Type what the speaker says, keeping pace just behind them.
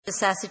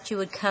Just ask that you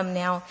would come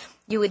now,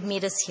 you would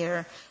meet us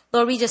here.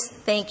 Lord, we just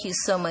thank you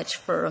so much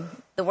for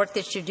the work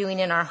that you're doing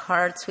in our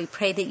hearts. We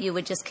pray that you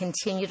would just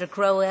continue to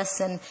grow us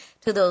and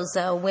to those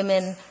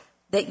women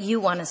that you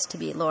want us to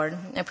be, Lord.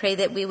 I pray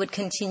that we would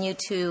continue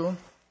to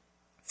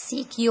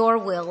seek your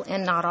will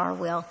and not our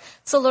will.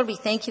 So, Lord, we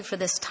thank you for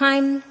this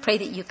time. Pray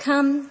that you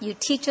come, you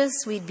teach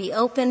us. We'd be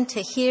open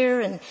to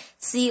hear and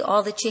see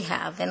all that you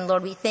have. And,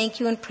 Lord, we thank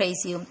you and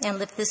praise you and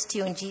lift this to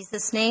you in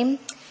Jesus' name.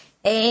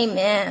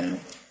 Amen.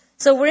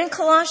 So we're in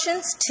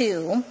Colossians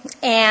 2,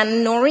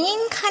 and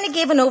Noreen kind of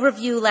gave an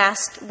overview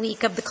last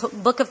week of the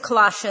book of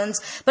Colossians,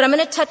 but I'm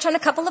going to touch on a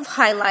couple of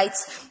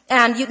highlights,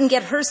 and you can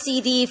get her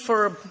CD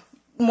for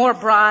more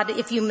broad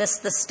if you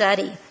missed the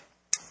study.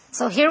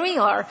 So here we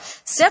are,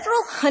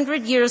 several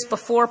hundred years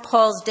before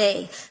Paul's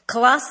day.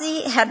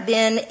 Colossae had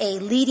been a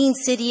leading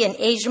city in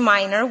Asia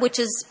Minor, which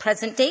is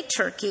present-day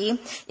Turkey.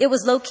 It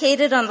was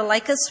located on the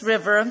Lycus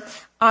River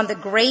on the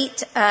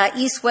great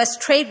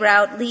east-west trade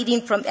route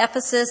leading from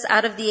Ephesus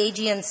out of the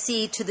Aegean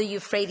Sea to the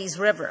Euphrates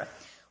River.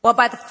 Well,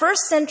 by the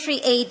 1st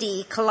century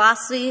AD,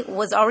 Colossae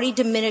was already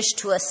diminished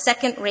to a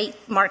second-rate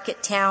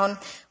market town,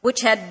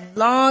 which had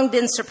long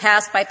been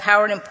surpassed by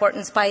power and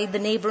importance by the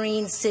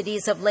neighboring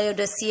cities of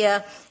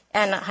Laodicea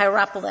and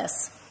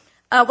Hierapolis.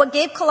 What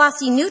gave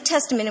Colossae New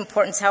Testament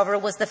importance, however,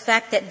 was the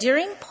fact that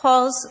during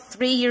Paul's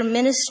 3-year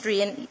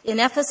ministry in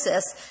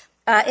Ephesus,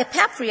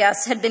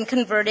 Epaphras had been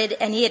converted,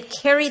 and he had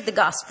carried the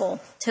gospel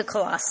to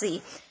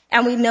Colossae.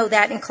 And we know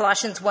that in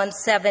Colossians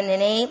 1:7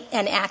 and 8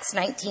 and Acts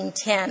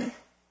 19:10.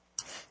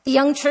 The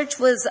young church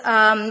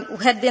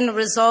had been a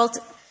result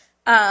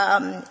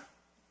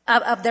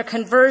of their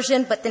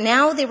conversion, but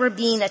now they were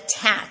being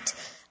attacked.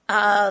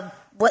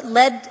 What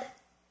led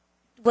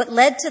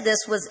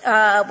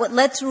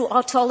through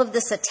all of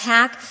this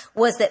attack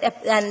was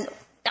that, and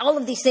all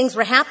of these things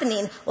were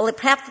happening. Well,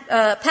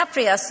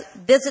 Epaphras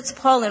visits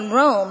Paul in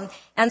Rome,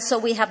 and so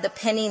we have the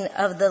penning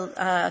of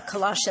the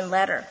Colossian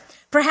letter.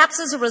 Perhaps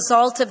as a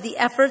result of the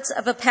efforts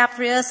of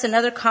Epaphras and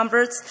other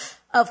converts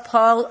of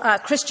Paul,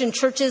 Christian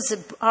churches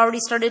had already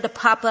started to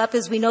pop up.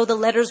 As we know, the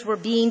letters were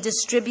being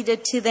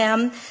distributed to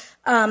them.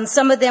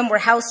 Some of them were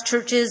house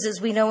churches,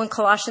 as we know in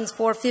Colossians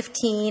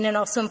 4:15 and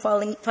also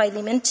in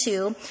Philemon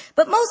 2.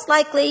 But most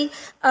likely,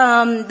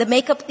 the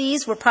makeup of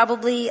these were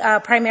probably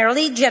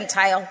primarily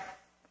Gentile.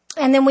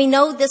 And then we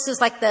know this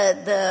is like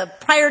the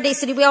prior day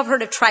city. We all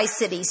heard of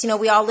Tri-Cities. You know,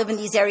 we all live in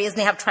these areas and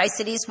they have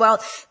Tri-Cities.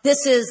 Well,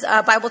 this is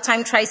Bible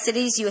time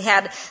Tri-Cities. You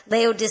had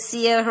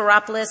Laodicea,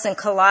 Hierapolis, and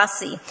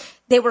Colossae.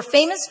 They were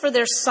famous for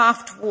their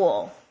soft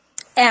wool.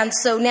 And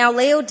so now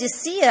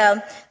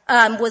Laodicea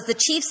was the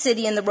chief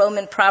city in the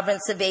Roman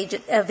province of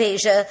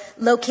Asia,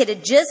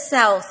 located just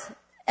south,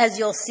 as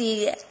you'll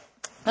see,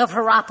 of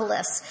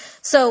Hierapolis.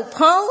 So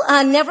Paul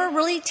never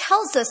really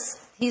tells us,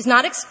 he's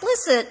not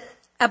explicit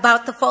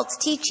about the false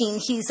teaching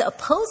he's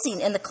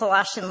opposing in the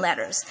Colossian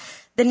letters.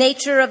 The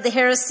nature of the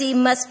heresy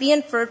must be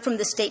inferred from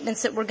the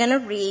statements that we're going to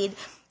read,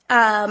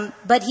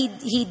 but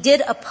he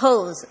did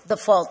oppose the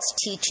false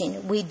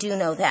teaching. We do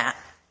know that.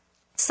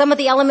 Some of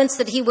the elements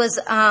that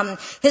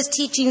his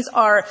teachings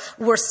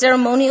were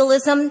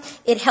ceremonialism.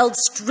 It held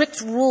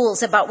strict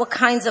rules about what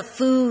kinds of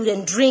food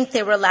and drink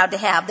they were allowed to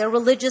have, their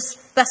religious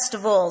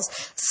festivals,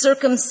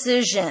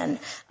 circumcision,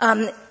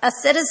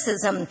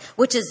 asceticism,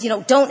 which is,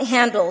 don't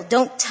handle,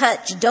 don't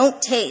touch,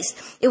 don't taste.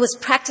 It was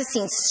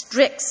practicing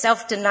strict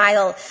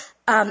self-denial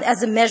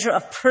as a measure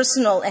of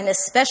personal and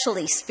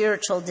especially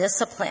spiritual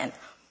discipline.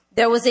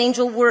 There was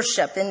angel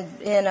worship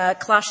in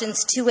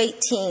Colossians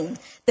 2:18,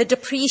 the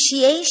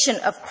depreciation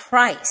of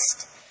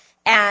Christ,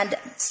 and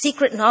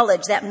secret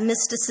knowledge, that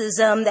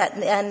mysticism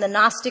and the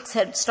Gnostics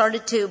had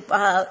started to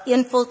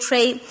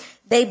infiltrate.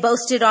 They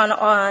boasted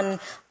on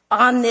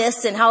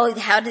this and how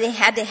they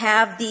had to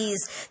have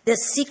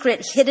this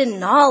secret hidden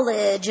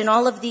knowledge and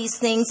all of these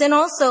things, and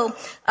also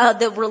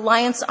the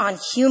reliance on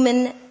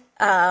human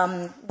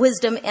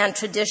wisdom and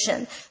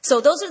tradition. So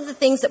those are the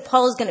things that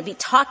Paul is going to be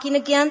talking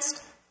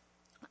against.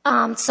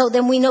 So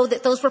then we know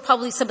that those were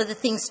probably some of the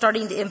things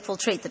starting to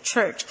infiltrate the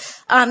church.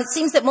 It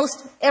seems that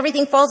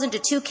everything falls into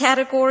two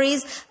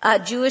categories,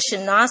 Jewish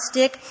and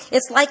Gnostic.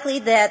 It's likely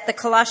that the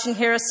Colossian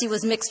heresy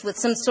was mixed with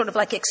some sort of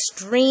like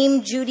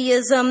extreme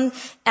Judaism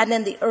and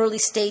then the early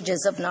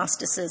stages of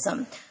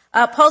Gnosticism.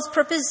 Paul's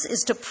purpose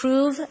is to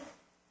prove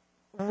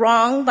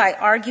wrong by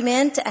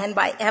argument and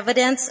by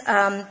evidence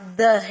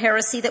the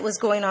heresy that was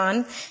going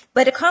on.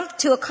 But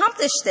to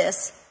accomplish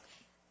this,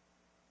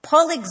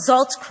 Paul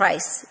exalts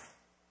Christ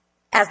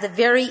as the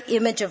very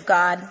image of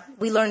God.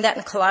 We learned that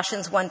in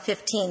Colossians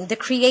 1:15, the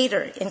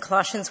creator in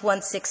Colossians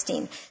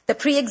 1:16, the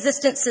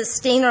pre-existent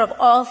sustainer of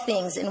all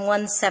things in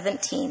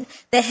 1:17,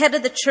 the head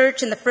of the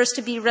church and the first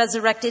to be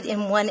resurrected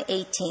in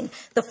 1:18,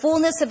 the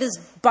fullness of his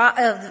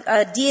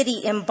deity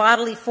in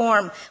bodily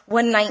form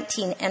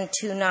 1:19 and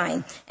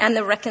 2:9, and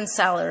the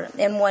reconciler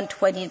in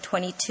 1:20 and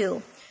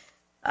 22.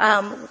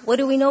 What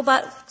do we know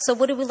so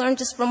what do we learn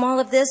just from all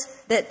of this?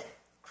 That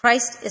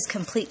Christ is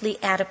completely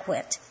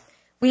adequate.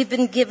 We've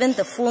been given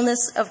the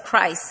fullness of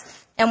Christ,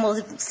 and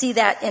we'll see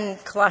that in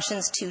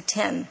Colossians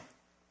 2:10.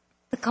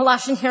 The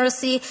Colossian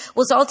heresy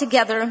was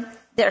altogether,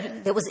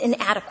 it was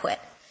inadequate.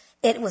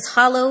 It was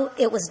hollow,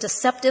 it was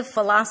deceptive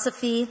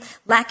philosophy,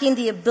 lacking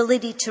the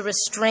ability to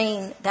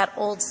restrain that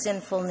old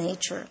sinful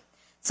nature.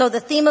 So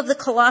the theme of the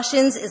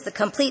Colossians is the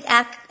complete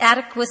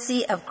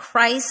adequacy of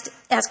Christ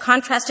as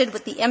contrasted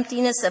with the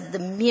emptiness of the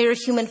mere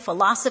human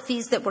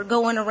philosophies that were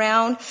going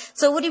around.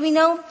 So what do we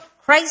know?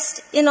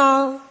 Christ in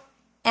all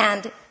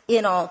and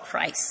in all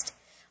Christ.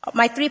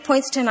 My 3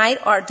 points tonight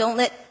are don't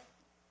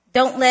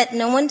let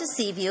no one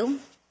deceive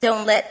you.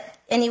 Don't let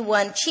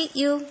anyone cheat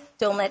you.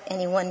 Don't let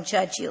anyone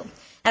judge you.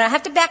 And I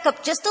have to back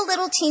up just a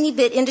little teeny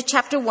bit into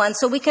chapter 1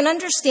 so we can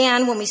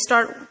understand when we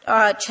start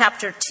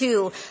chapter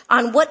 2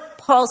 on what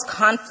Paul's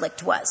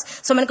conflict was.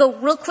 So I'm going to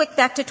go real quick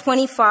back to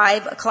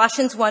 25,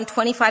 Colossians 1,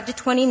 25 to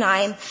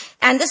 29.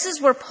 And this is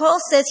where Paul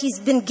says he's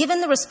been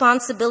given the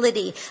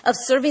responsibility of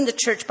serving the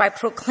church by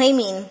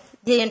proclaiming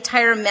the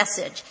entire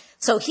message.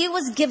 So he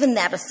was given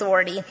that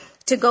authority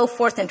to go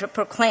forth and to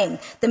proclaim.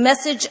 The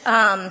message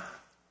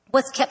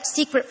was kept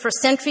secret for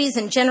centuries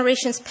and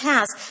generations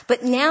past,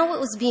 but now it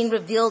was being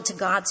revealed to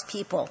God's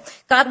people.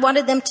 God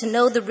wanted them to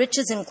know the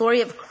riches and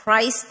glory of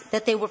Christ,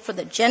 that they were for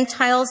the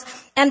Gentiles,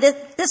 and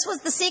that this was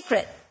the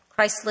secret.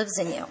 Christ lives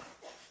in you.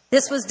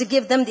 This was to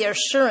give them the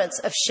assurance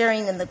of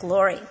sharing in the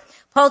glory.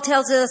 Paul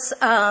tells us,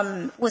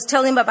 was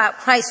telling them about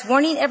Christ,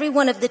 warning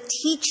everyone of the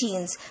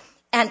teachings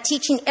and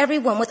teaching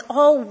everyone with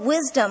all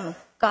wisdom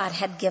God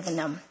had given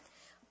them.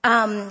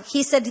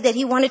 He said that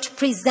he wanted to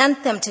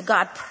present them to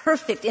God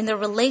perfect in their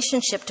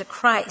relationship to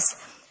Christ.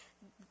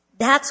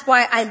 That's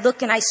why I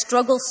look and I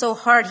struggle so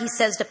hard, he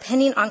says,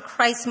 depending on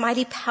Christ's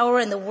mighty power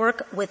and the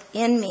work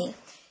within me.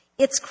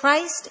 It's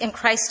Christ and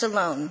Christ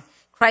alone.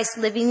 Christ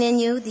living in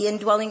you, the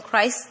indwelling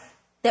Christ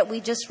that we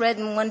just read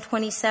in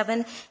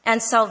 127,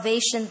 and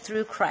salvation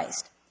through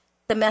Christ.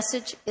 The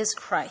message is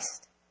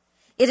Christ.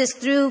 It is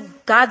through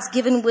God's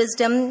given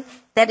wisdom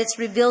that it's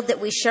revealed that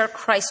we share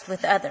Christ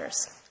with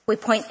others. We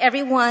point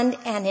everyone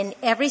and in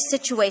every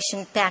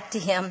situation back to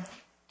him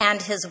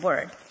and his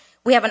word.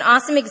 We have an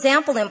awesome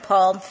example in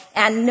Paul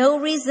and no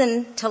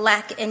reason to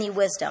lack any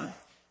wisdom.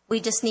 We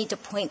just need to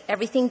point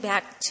everything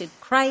back to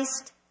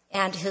Christ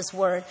and his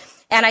word.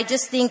 And I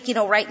just think,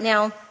 right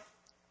now,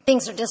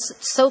 things are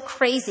just so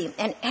crazy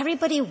and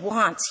everybody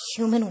wants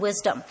human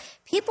wisdom.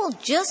 People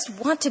just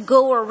want to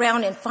go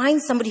around and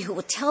find somebody who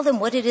will tell them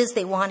what it is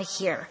they want to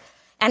hear.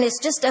 And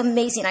it's just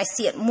amazing. I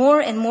see it more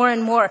and more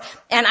and more.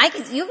 And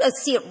you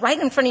see it right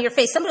in front of your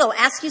face. Somebody will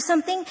ask you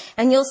something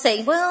and you'll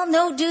say, well,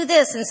 no, do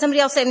this. And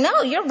somebody else say,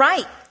 no, you're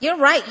right. You're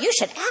right. You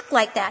should act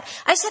like that.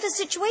 I just had a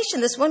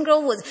situation. This one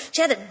girl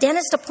she had a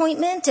dentist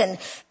appointment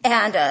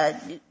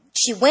and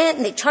she went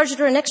and they charged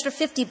her an extra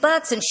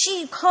 $50 and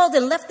she called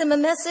and left them a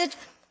message.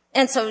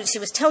 And so she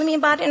was telling me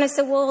about it and I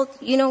said, well,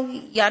 you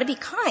ought to be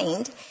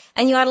kind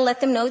and you ought to let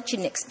them know that you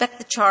didn't expect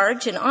the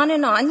charge and on,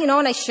 and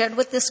I shared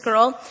with this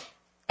girl.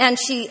 And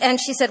she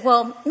said,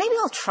 well, maybe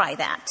I'll try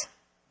that.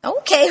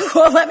 Okay,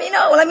 well, let me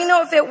know. Let me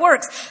know if it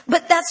works.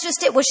 But that's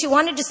just it. What she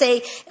wanted to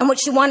say and what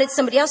she wanted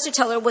somebody else to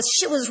tell her was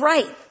she was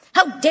right.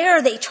 How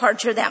dare they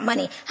charge her that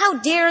money? How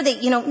dare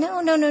they,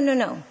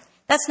 no.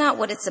 That's not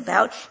what it's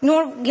about.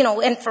 Nor,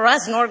 and for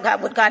us, nor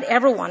would God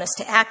ever want us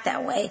to act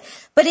that way.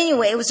 But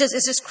anyway, it's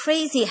just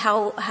crazy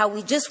how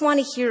we just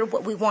want to hear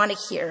what we want to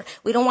hear.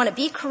 We don't want to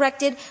be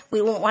corrected. We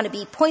don't want to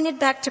be pointed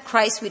back to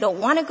Christ. We don't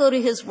want to go to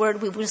his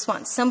word. We just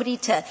want somebody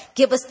to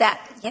give us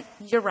that. Yep,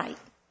 you're right.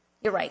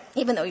 You're right,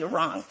 even though you're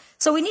wrong.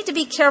 So we need to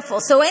be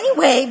careful. So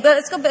anyway,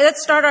 but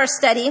let's start our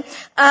study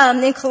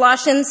in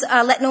Colossians.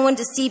 Let no one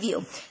deceive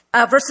you.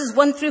 Verses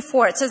 1 through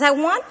 4. It says, I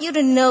want you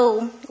to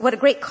know what a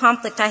great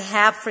conflict I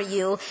have for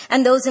you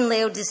and those in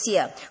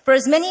Laodicea. For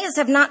as many as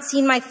have not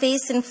seen my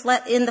face in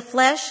the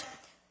flesh,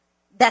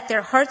 that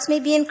their hearts may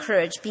be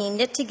encouraged, being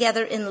knit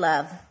together in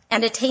love,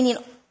 and attaining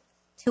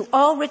to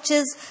all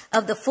riches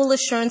of the full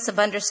assurance of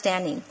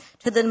understanding,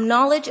 to the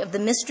knowledge of the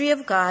mystery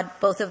of God,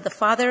 both of the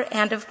Father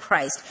and of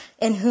Christ,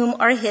 in whom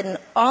are hidden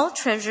all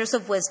treasures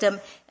of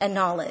wisdom and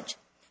knowledge.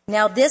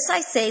 Now this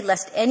I say,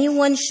 lest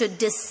anyone should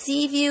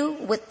deceive you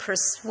with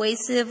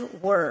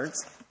persuasive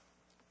words.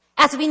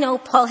 As we know,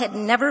 Paul had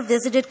never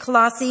visited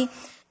Colossae.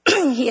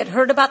 He had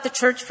heard about the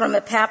church from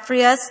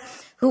Epaphras,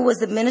 who was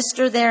the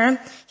minister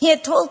there. He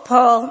had told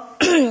Paul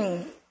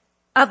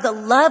of the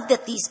love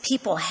that these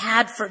people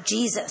had for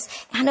Jesus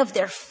and of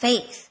their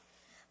faith.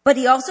 But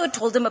he also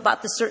told him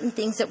about the certain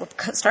things that were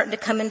starting to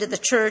come into the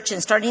church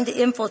and starting to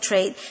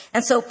infiltrate.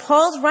 And so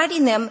Paul's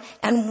writing them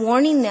and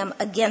warning them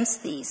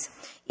against these.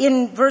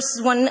 In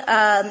verses 1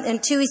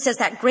 and 2, he says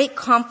that great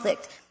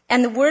conflict.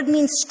 And the word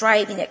means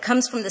striving. It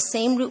comes from the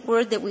same root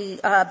word that we,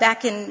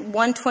 back in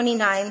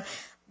 129,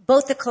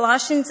 both the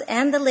Colossians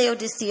and the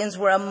Laodiceans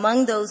were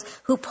among those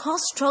who Paul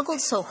struggled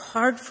so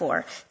hard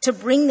for to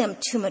bring them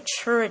to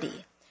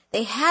maturity.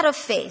 They had a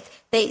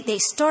faith. They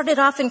started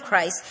off in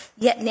Christ,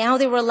 yet now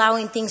they were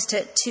allowing things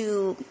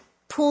to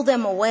pull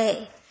them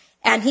away.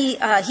 And he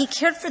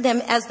cared for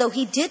them as though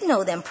he did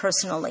know them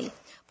personally.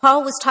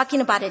 Paul was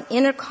talking about an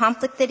inner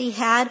conflict that he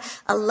had,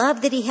 a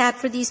love that he had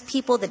for these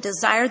people, the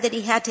desire that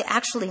he had to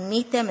actually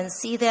meet them and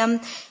see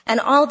them. And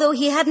although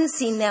he hadn't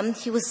seen them,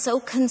 he was so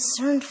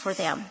concerned for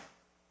them.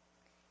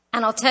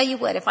 And I'll tell you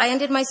what, if I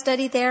ended my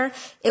study there,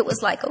 it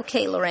was like,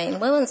 okay, Lorraine,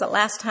 when was the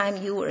last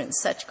time you were in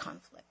such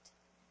conflict?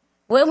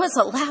 When was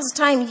the last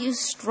time you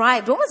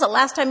strived? When was the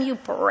last time you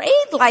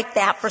prayed like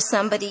that for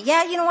somebody?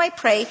 Yeah, I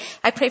pray.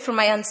 I pray for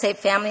my unsaved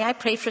family. I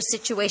pray for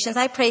situations.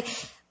 I pray.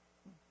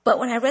 But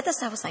when I read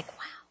this, I was like,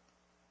 wow.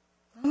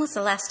 When was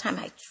the last time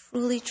I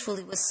truly,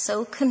 truly was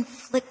so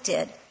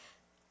conflicted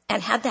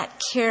and had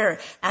that care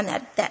and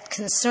that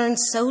concern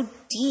so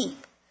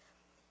deep?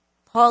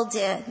 Paul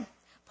did.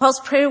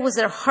 Paul's prayer was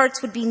their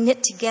hearts would be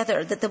knit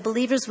together, that the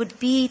believers would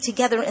be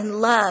together in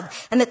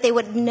love, and that they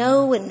would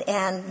know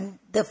and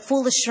the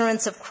full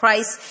assurance of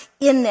Christ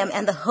in them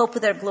and the hope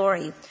of their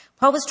glory.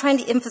 Paul was trying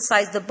to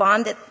emphasize the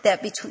bond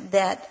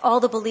that all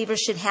the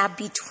believers should have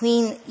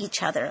between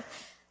each other.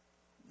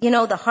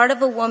 The heart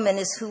of a woman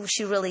is who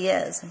she really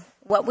is.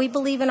 What we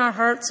believe in our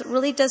hearts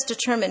really does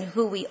determine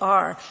who we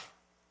are.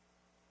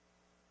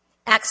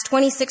 Acts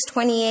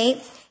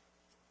 26:28.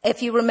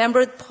 If you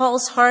remember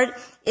Paul's heart,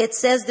 it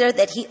says there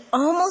that he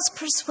almost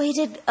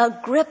persuaded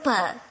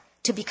Agrippa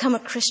to become a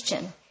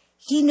Christian.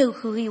 He knew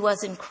who he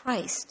was in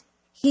Christ.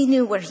 He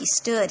knew where he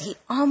stood. He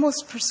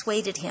almost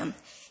persuaded him.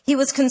 He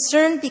was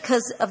concerned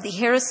because of the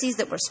heresies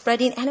that were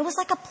spreading, and it was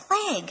like a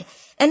plague.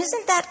 And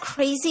isn't that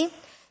crazy?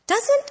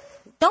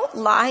 Don't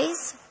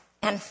lies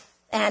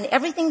and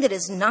everything that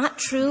is not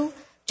true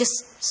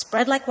just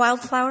spread like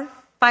wildfire,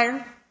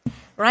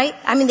 right?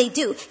 I mean, they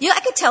do. I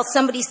could tell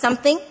somebody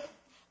something,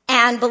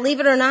 and believe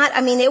it or not,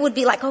 it would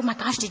be like, oh my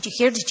gosh, did you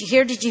hear? Did you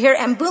hear? Did you hear?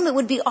 And boom, it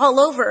would be all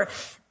over,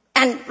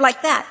 and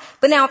like that.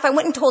 But now if I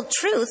went and told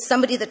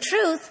somebody the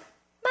truth,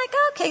 I'm like,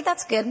 okay,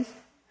 that's good.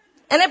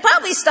 And it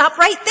probably stopped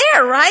right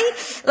there,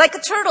 right? Like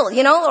a turtle,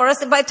 or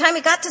else by the time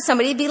it got to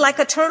somebody, it'd be like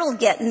a turtle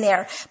getting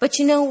there. But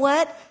you know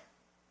what?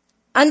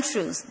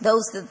 Untruths,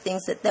 those are the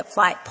things that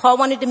fly. Paul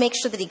wanted to make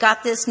sure that he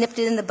got this, nipped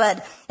it in the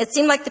bud. It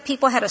seemed like the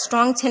people had a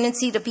strong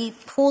tendency to be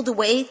pulled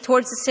away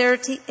towards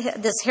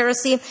this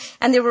heresy,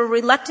 and they were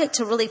reluctant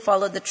to really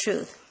follow the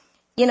truth.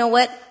 You know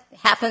what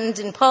happened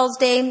in Paul's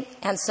day,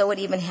 and so it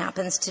even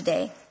happens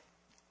today.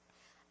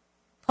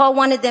 Paul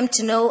wanted them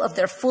to know of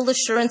their full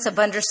assurance of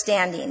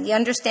understanding, the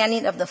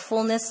understanding of the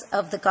fullness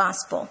of the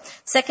gospel.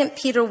 2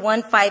 Peter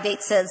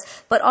 1:5-8 says,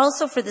 but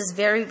also for this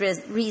very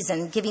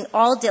reason, giving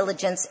all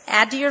diligence,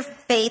 add to your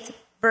faith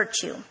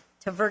virtue,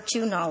 to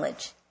virtue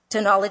knowledge,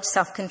 to knowledge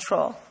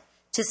self-control,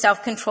 to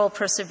self-control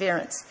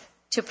perseverance,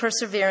 to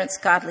perseverance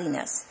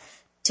godliness,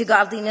 to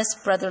godliness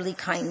brotherly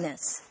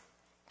kindness,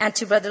 and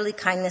to brotherly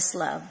kindness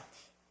love.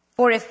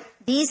 For if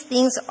these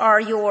things are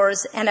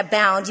yours and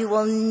abound, you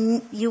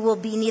will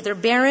be neither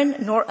barren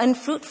nor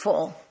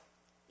unfruitful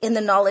in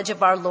the knowledge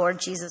of our Lord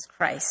Jesus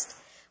Christ.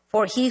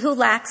 For he who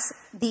lacks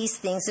these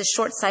things is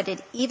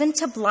short-sighted even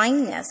to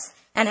blindness,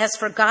 and has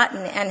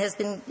forgotten and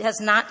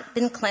has not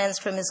been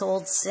cleansed from his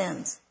old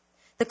sins.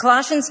 The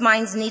Colossians'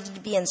 minds needed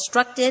to be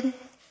instructed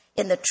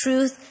in the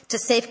truth to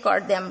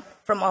safeguard them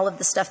from all of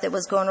the stuff that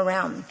was going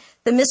around.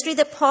 The mystery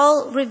that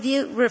Paul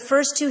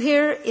refers to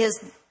here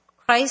is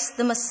Christ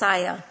the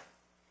Messiah,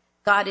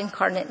 God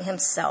incarnate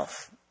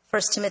himself.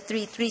 1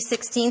 Timothy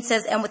 3:16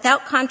 says, and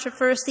without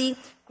controversy,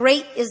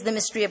 great is the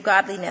mystery of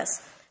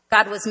godliness.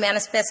 God was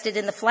manifested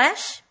in the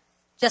flesh,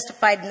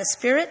 justified in the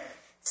spirit,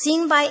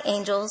 seen by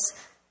angels,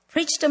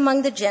 preached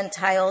among the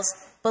Gentiles,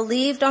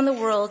 believed on the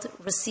world,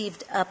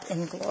 received up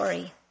in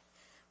glory.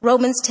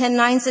 Romans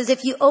 10:9 says,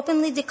 if you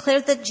openly declare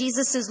that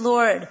Jesus is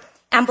Lord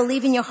and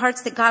believe in your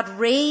hearts that God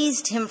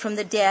raised him from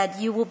the dead,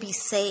 you will be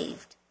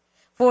saved.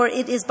 For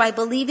it is by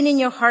believing in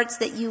your hearts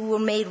that you were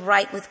made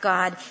right with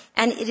God,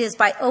 and it is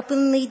by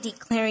openly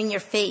declaring your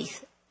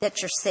faith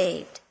that you're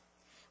saved.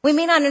 We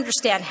may not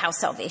understand how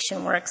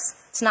salvation works.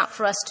 It's not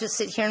for us to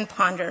sit here and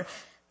ponder,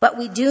 but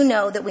we do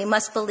know that we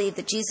must believe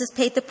that Jesus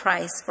paid the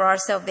price for our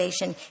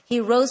salvation. He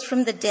rose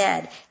from the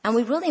dead, and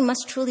we really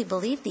must truly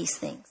believe these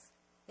things.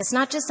 It's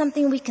not just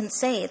something we can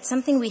say. It's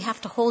something we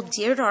have to hold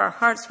dear to our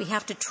hearts. We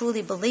have to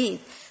truly believe.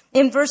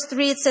 In verse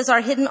 3, it says,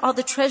 are hidden all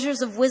the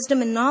treasures of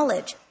wisdom and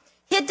knowledge.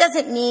 It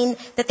doesn't mean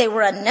that they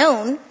were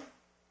unknown.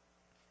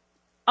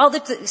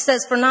 It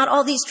says, for not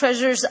all these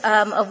treasures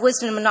of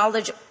wisdom and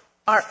knowledge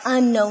are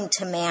unknown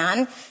to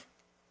man.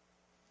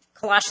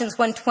 Colossians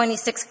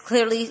 1:26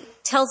 clearly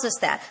tells us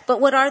that. But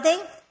what are they?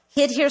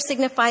 Hid here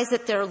signifies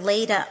that they're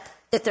laid up,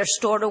 that they're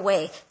stored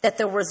away, that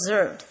they're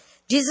reserved.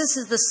 Jesus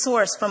is the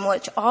source from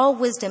which all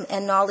wisdom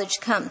and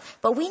knowledge come.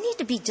 But we need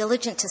to be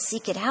diligent to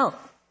seek it out.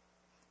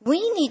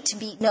 We need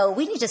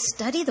to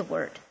study the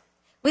word.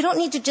 We don't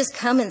need to just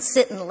come and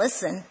sit and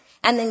listen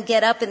and then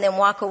get up and then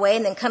walk away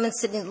and then come and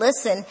sit and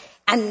listen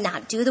and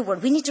not do the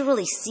word. We need to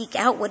really seek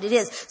out what it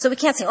is. So we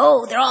can't say,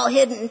 oh, they're all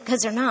hidden,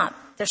 because they're not.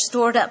 They're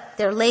stored up.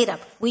 They're laid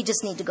up. We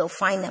just need to go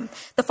find them.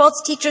 The false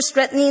teachers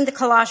threatening the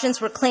Colossians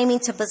were claiming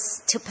to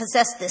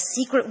possess this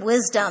secret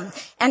wisdom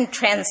and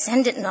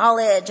transcendent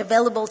knowledge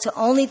available to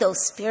only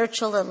those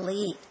spiritual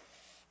elite.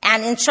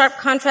 And in sharp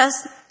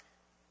contrast,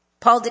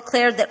 Paul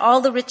declared that all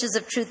the riches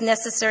of truth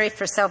necessary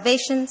for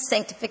salvation,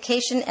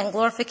 sanctification, and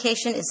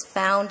glorification is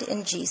found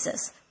in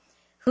Jesus,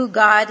 who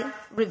God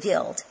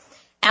revealed.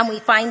 And we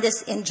find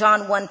this in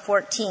John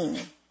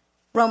 1:14,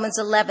 Romans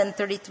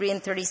 11:33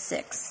 and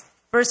 36,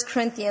 1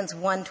 Corinthians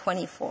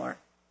 1:24,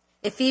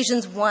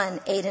 Ephesians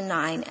 1:8 and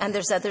 9, and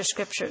there's other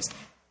scriptures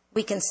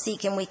we can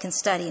seek and we can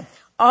study.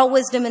 All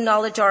wisdom and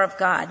knowledge are of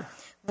God.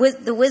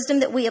 The wisdom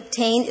that we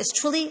obtain is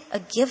truly a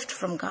gift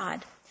from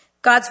God.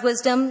 God's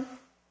wisdom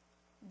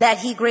that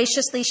he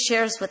graciously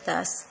shares with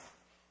us.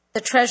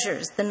 The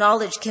treasures, the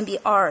knowledge can be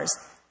ours.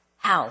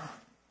 How?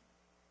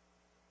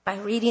 By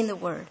reading the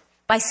Word,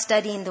 by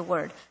studying the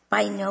Word,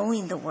 by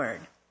knowing the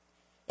Word.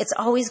 It's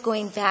always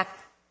going back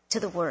to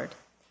the Word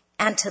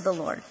and to the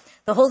Lord.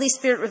 The Holy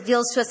Spirit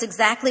reveals to us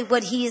exactly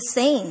what he is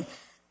saying.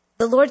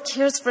 The Lord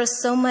cares for us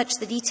so much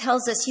that he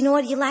tells us, you know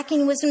what, you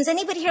lacking wisdom? Is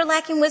anybody here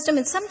lacking wisdom?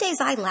 And some days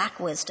I lack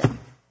wisdom.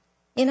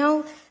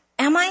 Am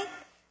I?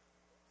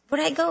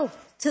 Where'd I go?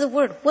 To the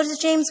Word. What does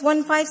James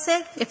 1:5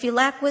 say? If you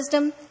lack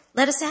wisdom,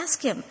 let us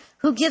ask him,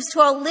 who gives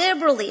to all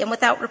liberally and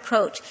without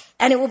reproach,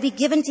 and it will be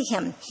given to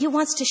him. He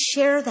wants to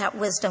share that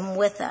wisdom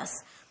with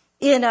us.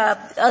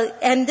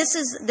 And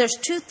there's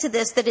truth to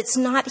this, that it's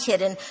not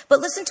hidden. But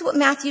listen to what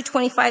Matthew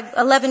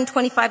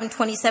 11:25 and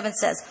 27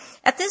 says.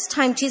 At this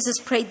time, Jesus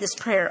prayed this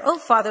prayer, "O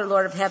Father,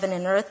 Lord of heaven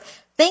and earth,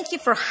 thank you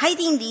for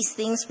hiding these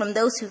things from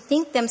those who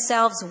think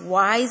themselves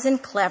wise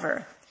and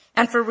clever,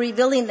 and for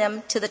revealing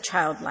them to the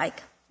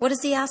childlike." What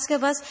does he ask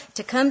of us?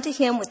 To come to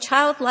him with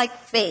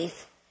childlike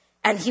faith,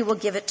 and he will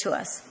give it to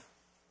us.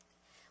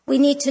 We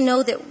need to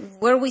know that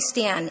where we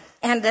stand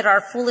and that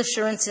our full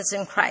assurance is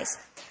in Christ.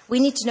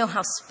 We need to know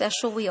how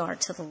special we are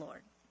to the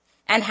Lord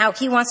and how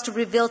he wants to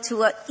reveal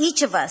to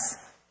each of us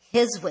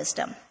his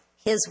wisdom,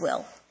 his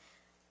will.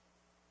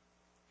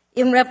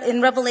 In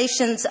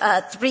Revelations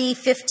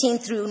 3:15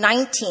 through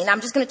 19,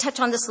 I'm just going to touch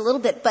on this a little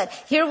bit, but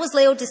here was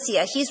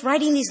Laodicea. He's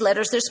writing these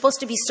letters. They're supposed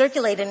to be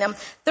circulating them.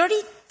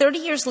 30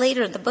 years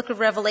later, in the book of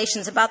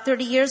Revelations, about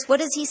 30 years, what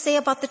does he say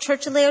about the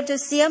church of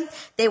Laodicea?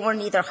 They were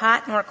neither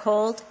hot nor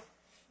cold.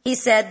 He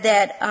said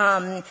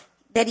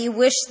that he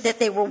wished that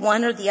they were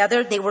one or the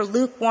other. They were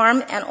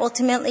lukewarm, and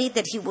ultimately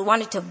that he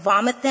wanted to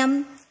vomit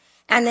them.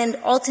 And then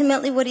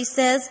ultimately what he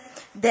says,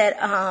 that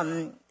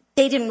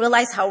they didn't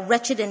realize how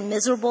wretched and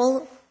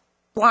miserable,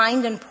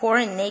 blind and poor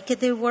and naked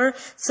they were.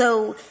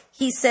 So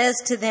he says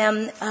to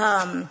them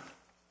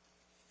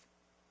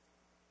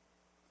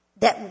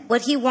that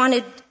what he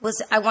wanted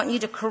was, I want you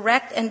to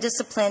correct and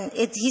discipline.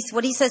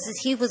 What he says is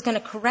he was going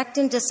to correct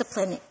and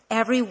discipline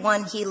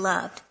everyone he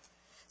loved.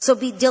 So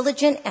be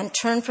diligent and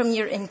turn from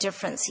your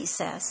indifference, he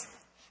says.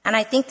 And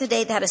I think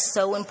today that is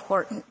so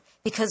important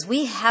because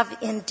we have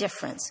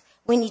indifference.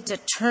 We need to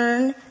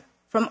turn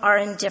from our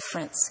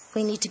indifference.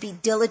 We need to be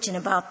diligent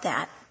about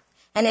that.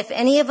 And if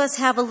any of us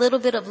have a little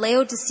bit of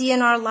Laodicea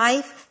in our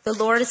life, the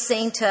Lord is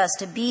saying to us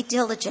to be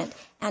diligent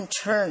and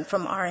turn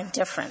from our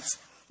indifference.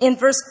 In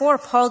verse 4,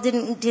 Paul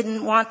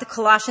didn't want the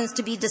Colossians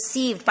to be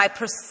deceived by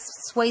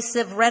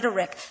persuasive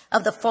rhetoric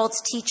of the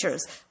false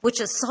teachers, which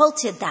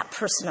assaulted that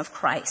person of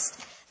Christ.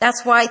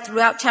 That's why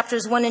throughout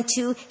chapters 1 and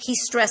 2, he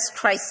stressed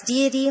Christ's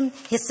deity,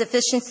 his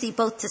sufficiency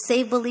both to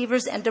save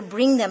believers and to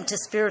bring them to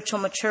spiritual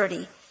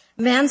maturity.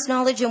 Man's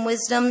knowledge and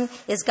wisdom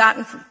is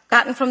gotten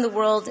from the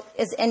world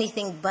is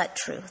anything but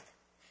truth.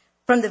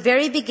 From the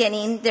very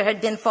beginning, there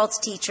had been false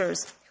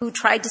teachers who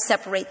tried to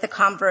separate the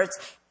converts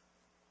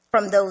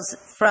from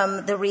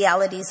the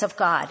realities of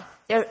God.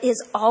 There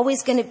is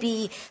always going to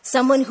be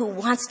someone who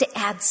wants to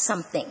add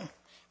something.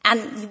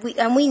 And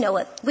we know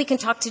it. We can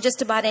talk to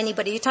just about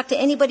anybody. You talk to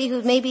anybody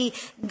who maybe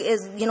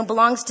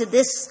belongs to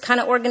this kind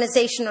of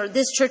organization or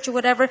this church or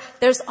whatever.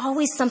 There's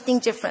always something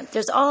different.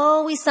 There's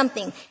always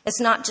something. It's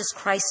not just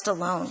Christ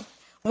alone.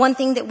 One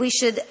thing that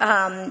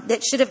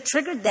that should have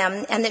triggered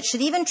them, and that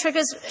should even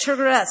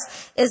trigger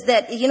us, is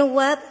that, you know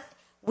what?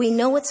 We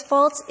know it's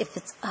false if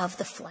it's of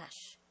the flesh.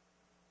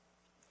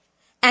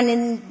 And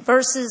in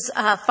verses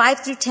 5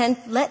 through 10,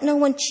 let no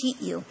one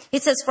cheat you.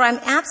 It says, for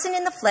I'm absent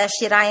in the flesh,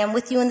 yet I am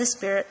with you in the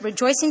spirit,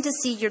 rejoicing to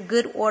see your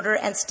good order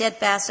and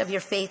steadfast of your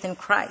faith in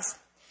Christ.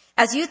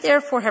 As you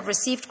therefore have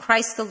received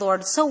Christ the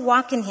Lord, so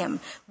walk in him,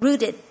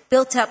 rooted,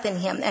 built up in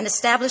him, and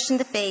established in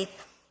the faith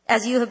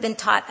as you have been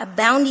taught,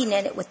 abounding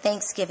in it with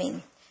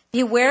thanksgiving.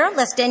 Beware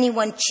lest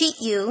anyone cheat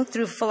you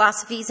through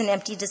philosophies and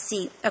empty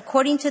deceit,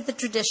 according to the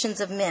traditions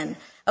of men,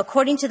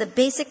 according to the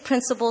basic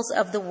principles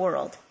of the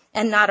world,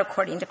 and not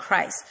according to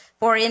Christ.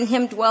 For in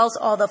him dwells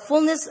all the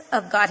fullness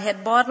of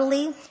Godhead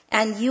bodily,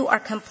 and you are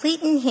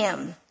complete in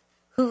him,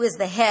 who is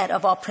the head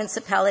of all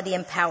principality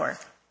and power.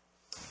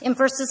 In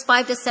verses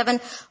 5 to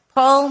 7,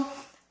 Paul,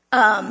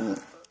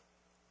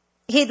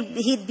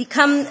 he'd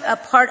become a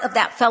part of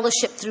that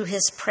fellowship through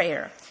his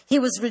prayer. He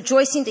was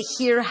rejoicing to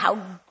hear how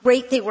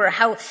great they were,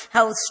 how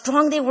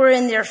strong they were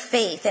in their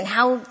faith, and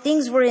how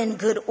things were in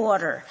good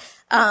order.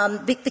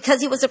 Because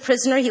he was a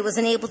prisoner, he was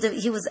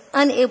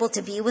unable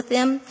to be with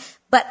them,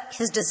 but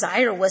his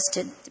desire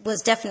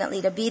was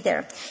definitely to be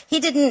there.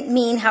 He didn't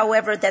mean,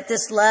 however, that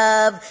this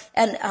love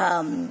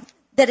and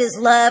that his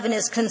love and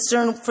his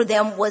concern for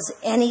them was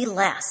any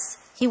less.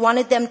 He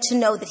wanted them to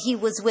know that he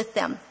was with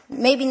them.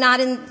 Maybe not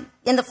in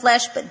the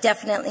flesh, but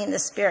definitely in the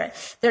spirit.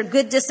 Their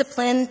good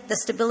discipline, the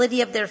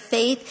stability of their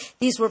faith,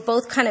 these were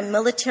both kind of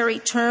military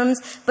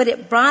terms, but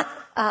it brought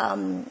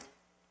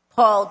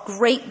Paul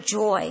great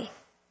joy,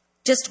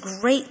 just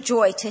great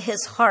joy to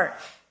his heart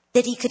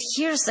that he could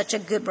hear such a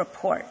good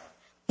report.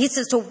 He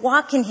says to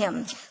walk in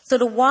him. So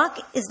to walk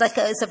is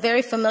is a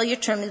very familiar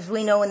term, as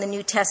we know in the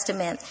New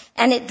Testament.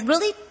 And it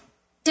really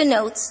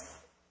denotes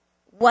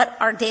what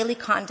our daily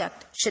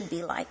conduct should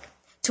be like.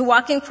 To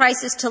walk in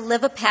Christ is to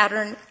live a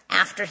pattern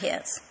after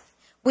his.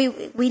 We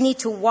need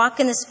to walk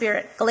in the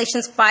Spirit.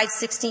 Galatians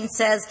 5:16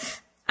 says,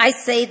 I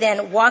say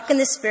then, walk in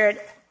the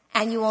Spirit,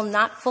 and you will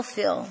not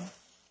fulfill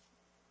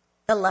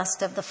the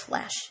lust of the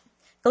flesh.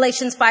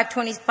 Galatians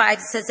 5:25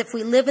 says, if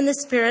we live in the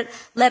Spirit,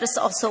 let us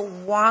also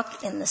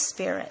walk in the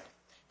Spirit.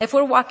 If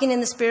we're walking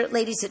in the Spirit,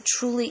 ladies, it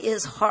truly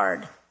is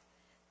hard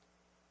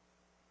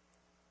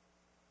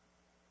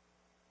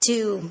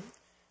to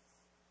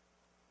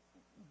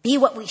be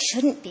what we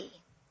shouldn't be.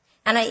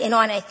 And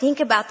I think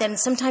about that, and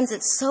sometimes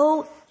it's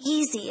so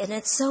easy, and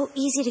it's so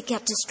easy to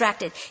get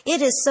distracted.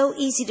 It is so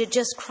easy to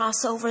just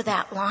cross over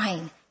that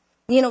line.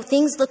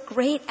 Things look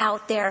great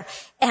out there,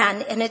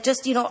 and it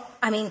just,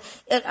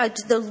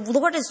 the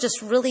Lord has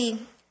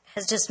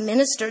just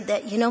ministered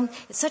that,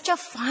 it's such a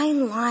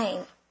fine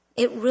line.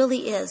 It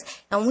really is.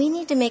 And we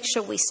need to make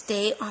sure we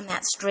stay on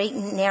that straight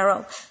and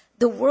narrow.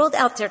 The world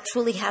out there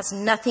truly has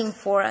nothing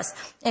for us.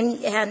 And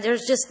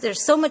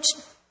there's so much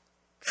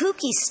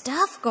kooky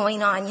stuff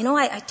going on.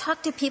 I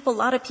talk to people, a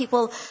lot of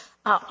people,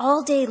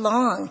 all day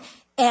long.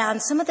 And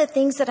some of the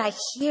things that I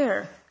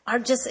hear are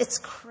it's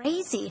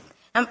crazy.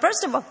 And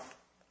first of all,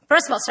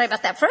 sorry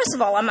about that. First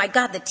of all, oh my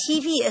God, the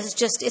TV is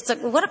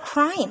what a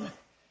crime.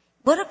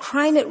 What a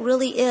crime it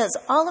really is.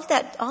 All of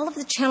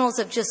the channels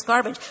of just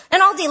garbage.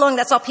 And all day long,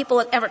 that's all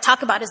people ever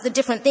talk about is the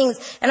different things.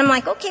 And I'm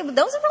like, okay, but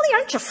those really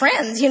aren't your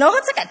friends, It's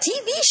like a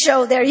TV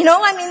show there,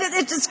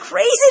 it's just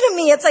crazy to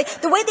me. It's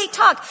like the way they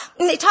talk.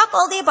 And they talk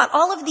all day about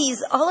all of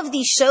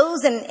these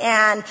shows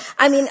and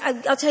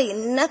I'll tell you,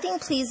 nothing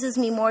pleases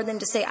me more than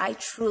to say I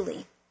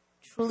truly,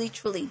 truly,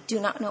 truly do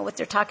not know what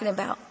they're talking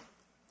about.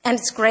 And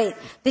it's great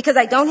because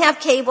I don't have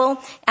cable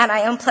and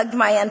I unplugged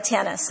my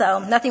antenna. So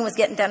nothing was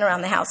getting done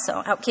around the house.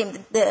 So out came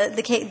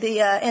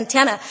the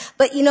antenna.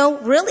 But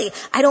really,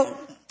 I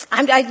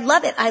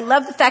love it. I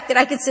love the fact that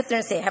I could sit there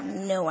and say, I have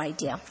no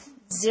idea.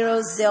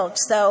 Zero zilch.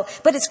 So,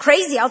 but it's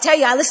crazy. I'll tell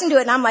you, I listen to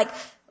it and I'm like,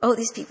 oh,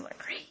 these people are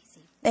crazy.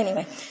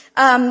 Anyway,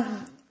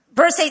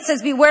 verse 8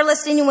 says, beware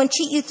lest anyone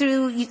cheat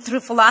you through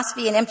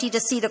philosophy and empty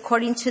deceit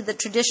according to the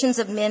traditions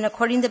of men,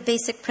 according to the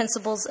basic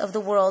principles of the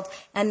world,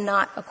 and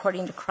not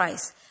according to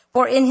Christ.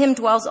 For in him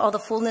dwells all the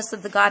fullness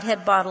of the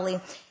Godhead bodily.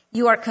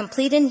 You are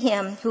complete in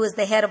him who is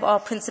the head of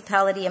all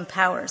principality and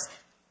powers.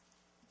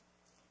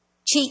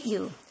 Cheat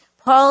you.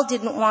 Paul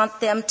didn't want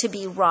them to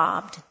be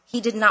robbed.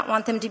 He did not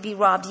want them to be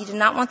robbed. He did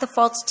not want the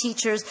false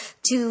teachers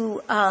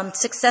to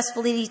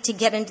successfully to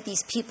get into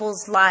these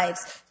people's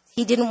lives.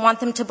 He didn't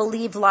want them to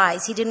believe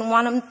lies. He didn't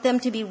want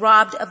them to be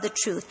robbed of the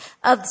truth,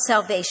 of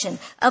salvation,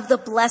 of the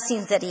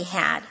blessings that he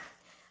had.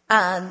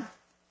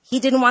 He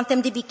didn't want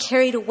them to be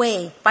carried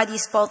away by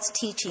these false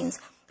teachings.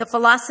 The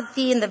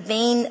philosophy and the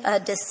vain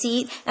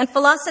deceit. And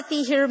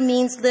philosophy here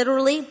means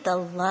literally the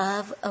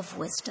love of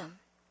wisdom.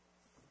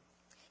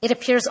 It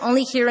appears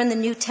only here in the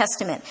New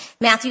Testament.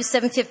 Matthew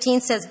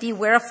 7:15 says,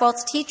 beware of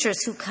false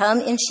teachers who come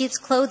in sheep's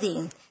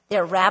clothing.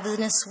 They're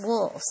ravenous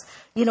wolves.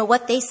 You know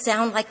what? They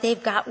sound like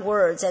they've got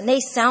words and they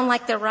sound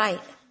like they're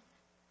right,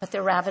 but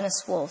they're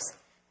ravenous wolves.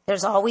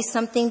 There's always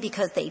something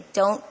because they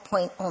don't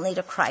point only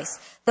to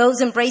Christ.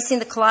 Those embracing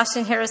the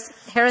Colossian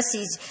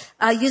heresies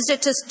used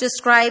it to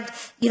describe,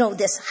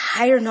 this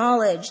higher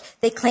knowledge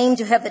they claimed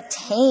to have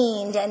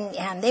attained,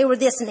 and they were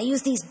this, and they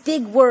used these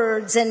big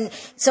words, and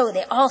so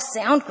they all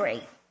sound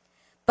great.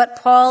 But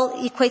Paul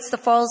equates the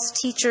false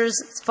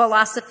teachers'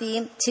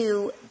 philosophy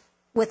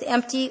with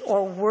empty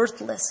or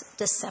worthless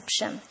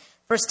deception.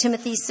 1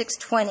 Timothy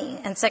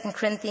 6:20 and 2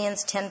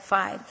 Corinthians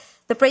 10:5.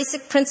 The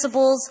basic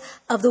principles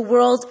of the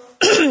world,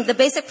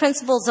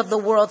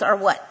 are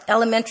what?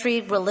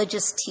 Elementary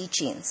religious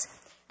teachings.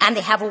 And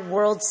they have a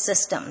world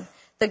system.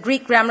 The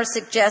Greek grammar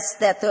suggests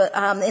that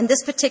in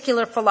this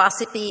particular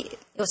philosophy, it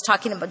was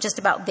talking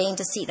about vain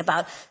deceit,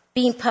 about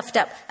being puffed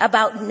up,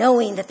 about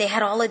knowing that they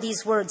had all of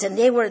these words and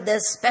they were the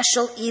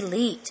special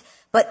elite.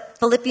 But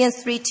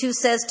Philippians 3:2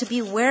 says to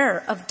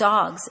beware of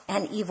dogs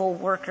and evil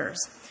workers.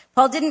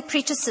 Paul didn't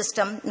preach a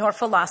system nor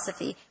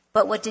philosophy,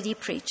 but what did he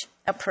preach?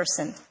 A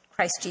person,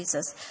 Christ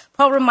Jesus.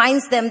 Paul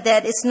reminds them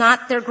that it's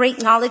not their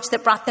great knowledge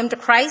that brought them to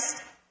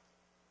Christ,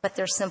 but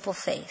their simple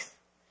faith.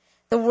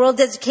 The world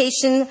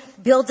education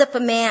builds up a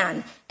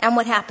man, and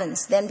what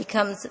happens then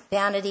becomes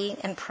vanity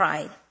and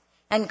pride.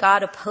 And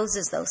God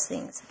opposes those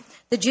things.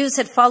 The Jews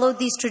had followed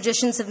these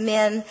traditions of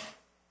men,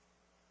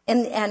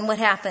 and what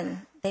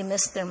happened? They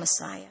missed their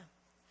Messiah.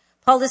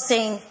 Paul is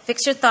saying,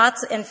 fix your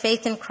thoughts and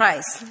faith in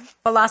Christ.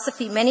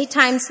 Philosophy many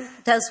times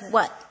does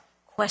what?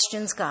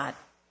 Questions God.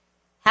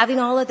 Having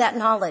all of that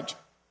knowledge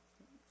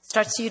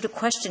starts you to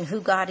question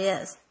who God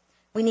is.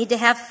 We need to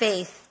have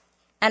faith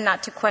and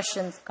not to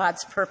question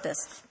God's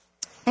purpose.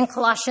 In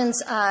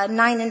Colossians 9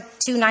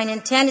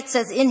 and 10, it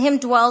says, in him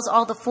dwells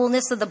all the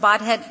fullness of the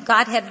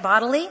Godhead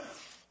bodily.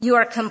 You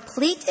are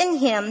complete in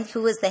him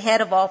who is the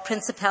head of all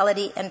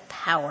principality and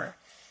power.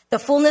 The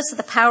fullness of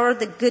the power,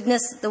 the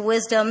goodness, the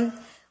wisdom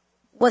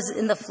was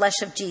in the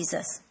flesh of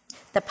Jesus.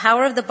 The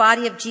power of the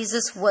body of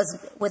Jesus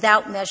was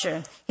without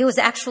measure. He was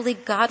actually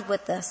God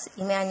with us,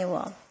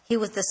 Emmanuel. He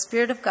was the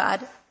Spirit of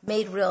God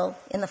made real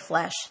in the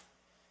flesh.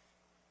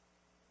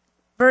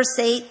 Verse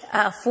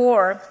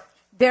 4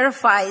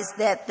 verifies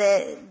that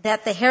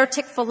the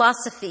heretic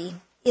philosophy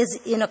is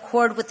in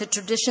accord with the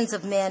traditions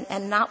of men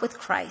and not with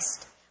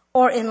Christ,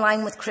 or in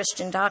line with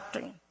Christian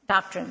doctrine.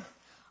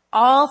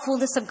 All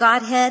fullness of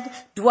Godhead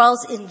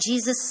dwells in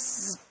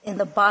Jesus in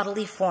the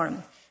bodily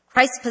form.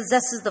 Christ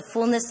possesses the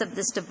fullness of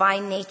this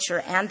divine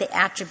nature and the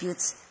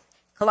attributes.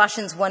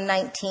 Colossians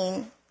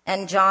 1:19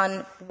 and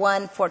John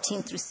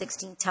 1:14 through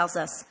 16 tells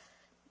us.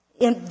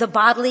 In the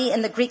bodily,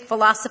 in the Greek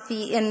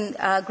philosophy,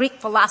 Greek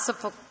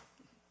philosophical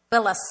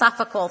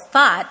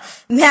thought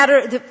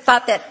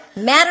that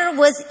matter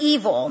was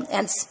evil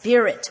and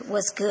spirit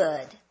was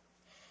good.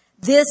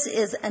 This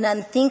is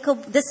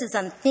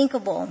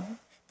unthinkable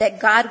that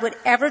God would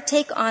ever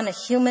take on a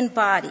human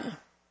body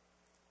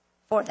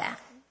for that.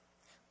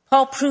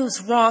 Paul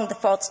proves wrong the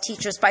false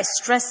teachers by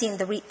stressing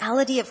the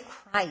reality of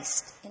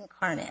Christ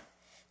incarnate.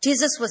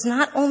 Jesus was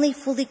not only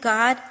fully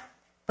God,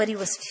 but he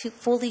was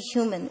fully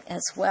human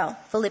as well.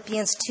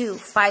 Philippians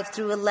 2:5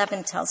 through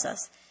 11 tells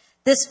us.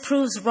 This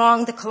proves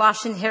wrong the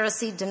Colossian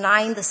heresy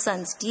denying the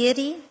Son's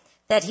deity,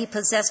 that he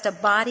possessed a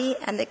body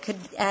and that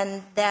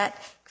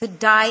could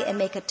die and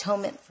make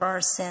atonement for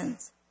our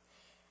sins.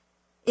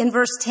 In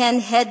verse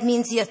 10, head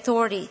means the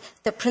authority,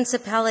 the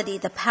principality,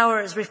 the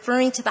power, is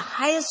referring to the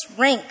highest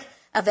rank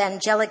of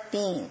angelic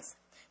beings.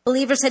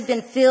 Believers had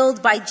been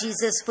filled by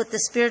Jesus with the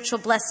spiritual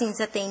blessings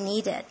that they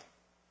needed.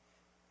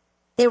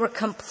 They were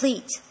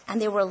complete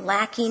and they were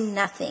lacking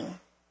nothing.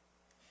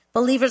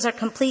 Believers are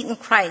complete in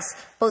Christ,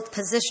 both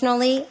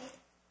positionally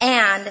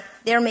and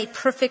they're made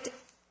perfect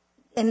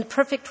in the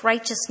perfect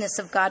righteousness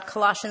of God,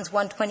 Colossians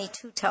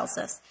 1:22 tells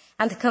us,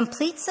 and the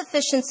complete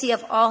sufficiency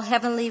of all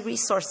heavenly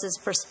resources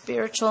for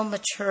spiritual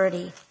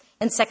maturity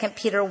in 2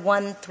 Peter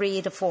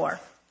 1:3-4.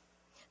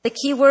 The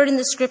key word in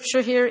the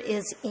scripture here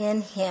is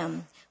in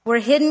him. We're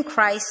hid in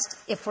Christ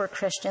if we're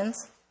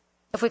Christians,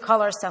 if we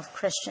call ourselves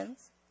Christians.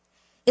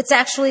 It's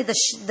actually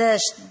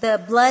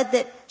the blood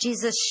that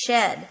Jesus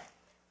shed,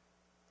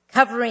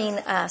 covering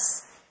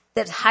us,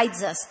 that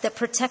hides us, that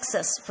protects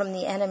us from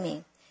the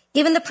enemy.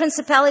 Even the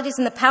principalities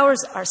and the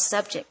powers are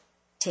subject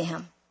to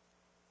him.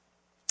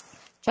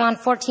 John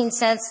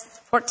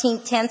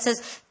 14:10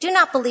 says, do you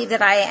not believe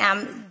that I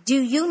am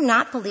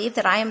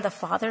the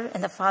Father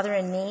and the Father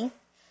in me?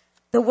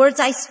 The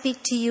words I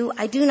speak to you,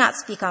 I do not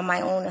speak on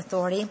my own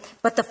authority,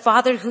 but the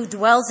Father who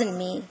dwells in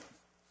me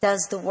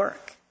does the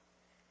work.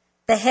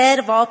 The head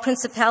of all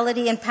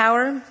principality and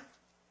power,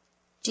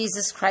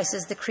 Jesus Christ,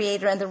 is the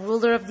creator and the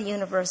ruler of the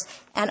universe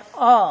and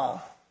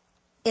all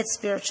its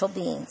spiritual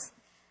beings.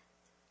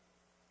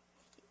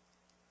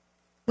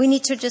 We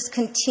need to just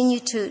continue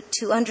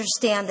to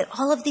understand that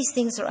all of these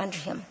things are under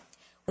him.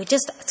 We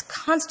just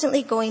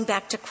constantly going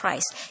back to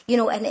Christ,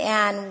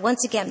 and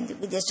once again,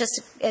 it's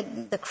just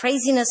the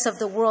craziness of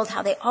the world,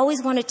 how they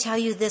always want to tell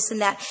you this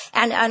and that.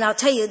 And I'll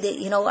tell you that,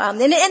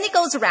 and it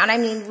goes around. I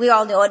mean, we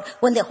all know it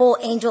when the whole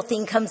angel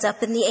thing comes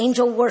up and the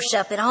angel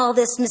worship and all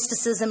this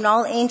mysticism and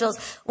all angels.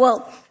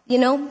 Well,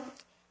 I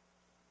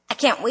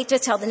can't wait to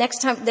tell the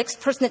next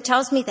person that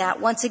tells me that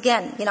once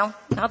again, now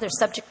they're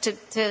subject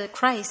to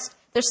Christ.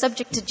 They're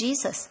subject to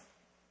Jesus.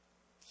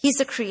 He's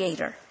the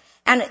creator.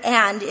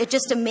 And it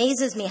just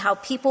amazes me how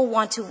people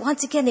want to,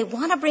 once again, they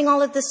want to bring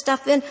all of this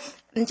stuff in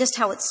and just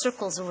how it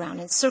circles around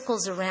and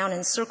circles around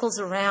and circles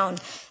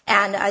around.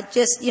 And I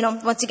just,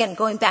 once again,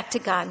 going back to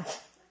God's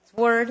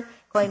word,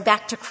 going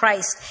back to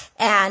Christ.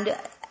 And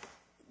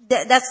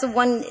that's the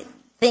one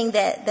thing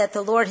that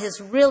the Lord has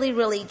really,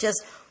 really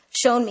just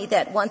shown me,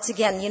 that once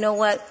again, you know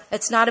what?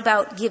 It's not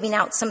about giving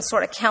out some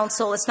sort of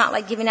counsel. It's not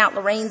like giving out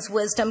Lorraine's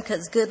wisdom,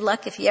 because good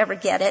luck if you ever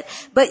get it.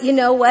 But you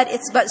know what?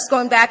 It's about just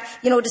going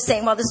back, to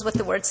saying, well, this is what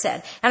the word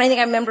said. And I think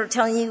I remember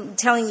telling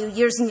you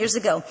years and years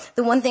ago,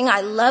 the one thing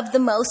I loved the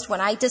most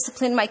when I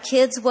disciplined my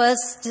kids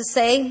was to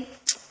say,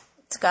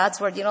 it's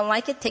God's word. You don't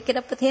like it? Take it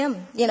up with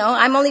him.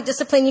 I'm only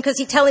disciplining you because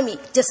he's telling me,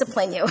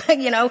 discipline you.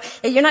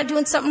 If you're not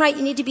doing something right,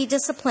 you need to be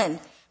disciplined.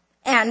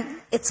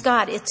 And it's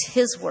God. It's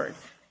his word.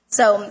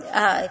 So,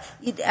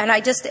 and I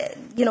just,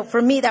 for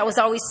me, that was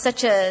always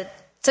such a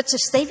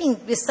saving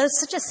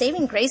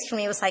grace for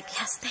me. It was like,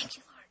 yes, thank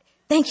you, Lord.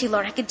 Thank you,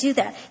 Lord. I could do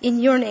that in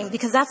your name,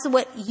 because that's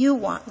what you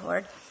want,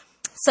 Lord.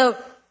 So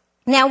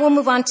now we'll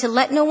move on to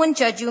let no one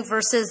judge you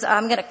verses.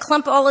 I'm going to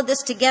clump all of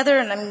this together,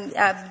 and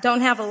I don't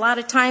have a lot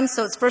of time.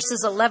 So it's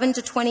verses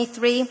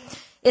 11-23.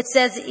 It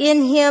says,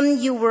 in him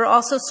you were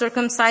also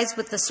circumcised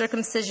with the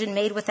circumcision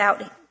made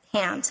without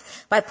hands,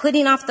 by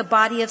putting off the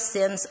body of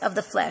sins of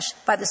the flesh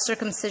by the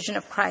circumcision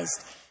of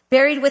Christ,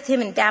 buried with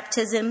him in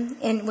baptism,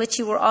 in which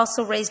you were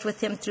also raised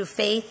with him through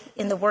faith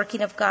in the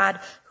working of God,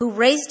 who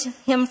raised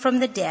him from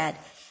the dead.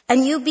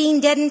 And you being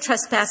dead in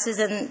trespasses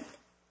and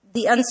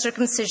the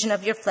uncircumcision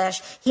of your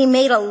flesh, he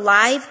made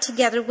alive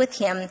together with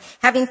him,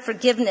 having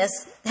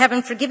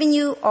forgiven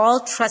you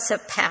all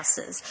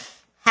trespasses,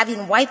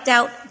 having wiped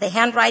out the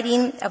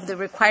handwriting of the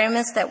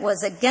requirements that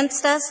was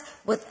against us,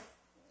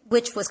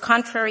 which was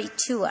contrary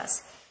to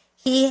us.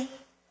 He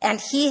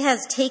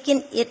has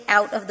taken it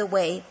out of the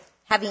way,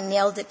 having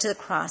nailed it to the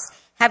cross.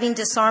 Having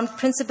disarmed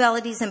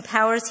principalities and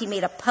powers, he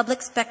made a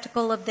public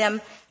spectacle of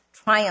them,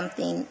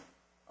 triumphing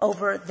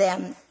over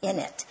them in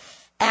it.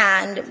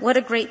 And what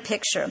a great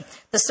picture.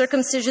 The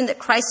circumcision that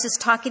Christ is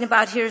talking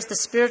about here is the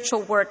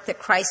spiritual work that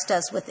Christ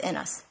does within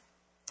us.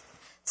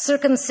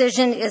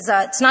 Circumcision is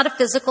it's not a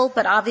physical,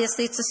 but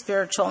obviously it's a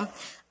spiritual,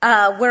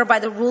 whereby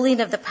the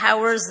ruling of the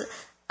powers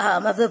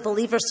of the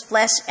believer's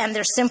flesh and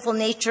their sinful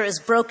nature is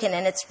broken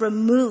and it's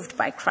removed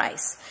by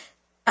Christ.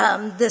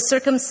 The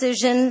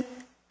circumcision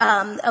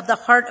of the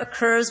heart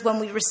occurs when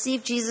we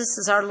receive Jesus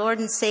as our Lord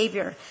and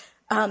Savior.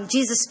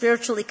 Jesus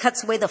spiritually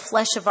cuts away the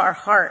flesh of our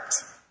heart,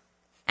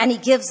 and he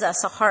gives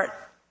us a heart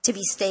to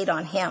be stayed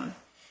on him.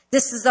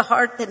 This is the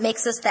heart that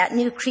makes us that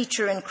new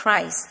creature in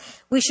Christ.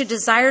 We should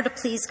desire to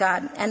please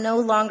God and no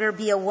longer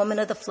be a woman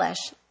of the flesh,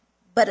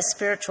 but a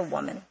spiritual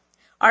woman.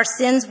 Our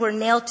sins were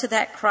nailed to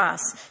that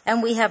cross,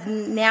 and we have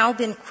now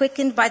been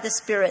quickened by the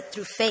Spirit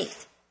through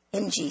faith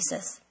in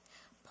Jesus.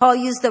 Paul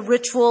used the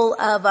ritual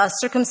of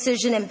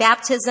circumcision and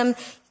baptism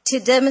to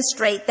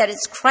demonstrate that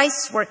it's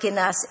Christ's work in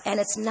us, and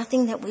it's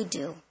nothing that we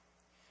do.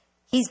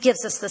 He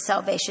gives us the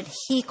salvation.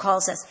 He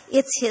calls us.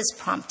 It's his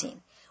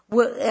prompting.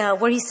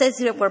 Where he says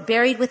that we're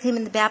buried with him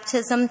in the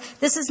baptism,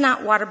 this is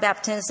not water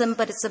baptism,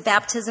 but it's a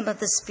baptism of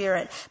the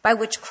Spirit, by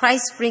which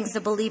Christ brings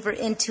the believer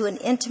into an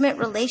intimate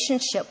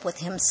relationship with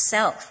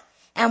himself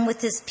and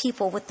with his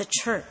people, with the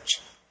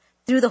church,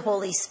 through the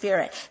Holy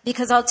Spirit.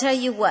 Because I'll tell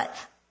you what,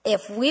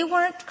 if we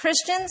weren't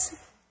Christians,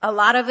 a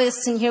lot of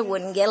us in here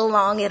wouldn't get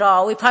along at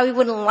all. We probably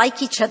wouldn't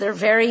like each other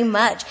very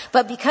much.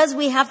 But because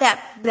we have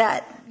that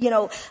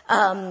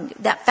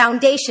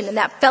foundation and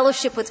that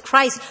fellowship with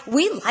Christ,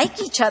 we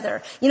like each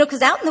other.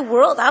 Because out in the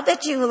world, I'll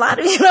bet you a lot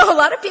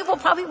of people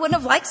probably wouldn't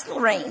have liked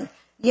Lorraine.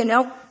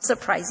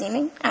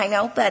 Surprisingly, I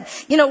know. But,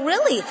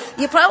 really,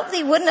 you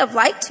probably wouldn't have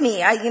liked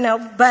me,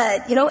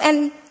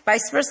 and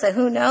vice versa,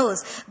 who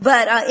knows?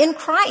 But in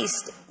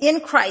Christ,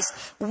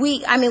 we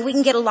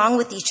can get along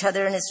with each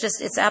other, and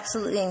it's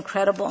absolutely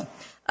incredible.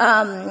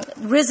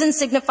 Risen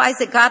signifies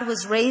that God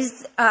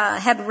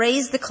had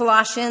raised the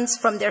Colossians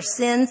from their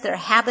sins, their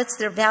habits,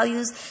 their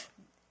values,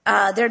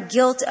 their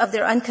guilt of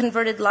their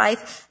unconverted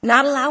life,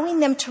 not allowing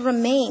them to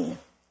remain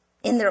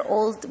in their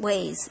old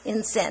ways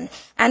in sin.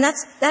 And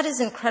that is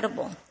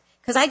incredible.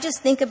 Because I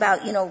just think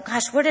about,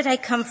 gosh, where did I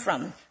come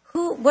from?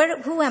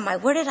 Who am I?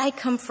 Where did I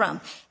come from?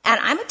 And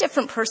I'm a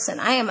different person.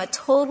 I am a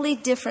totally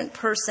different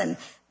person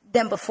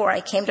than before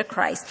I came to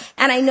Christ.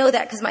 And I know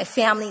that because my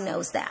family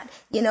knows that,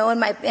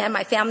 and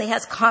my family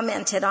has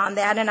commented on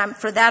that. And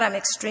for that, I'm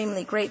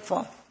extremely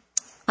grateful.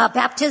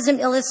 Baptism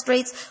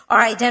illustrates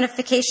our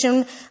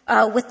identification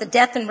with the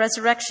death and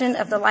resurrection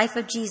of the life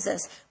of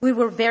Jesus. We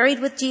were buried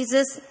with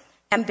Jesus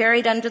and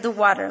buried under the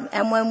water.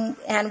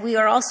 And we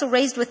are also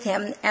raised with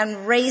him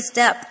and raised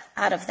up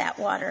out of that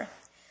water.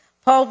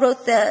 Paul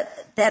wrote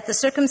that the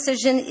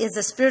circumcision is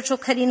a spiritual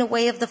cutting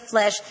away of the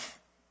flesh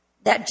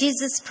that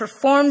Jesus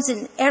performs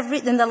in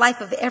the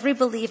life of every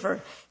believer.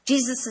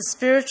 Jesus'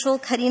 spiritual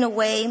cutting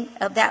away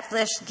of that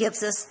flesh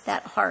gives us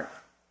that heart.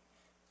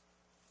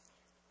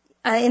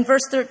 In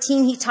verse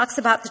 13, he talks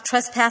about the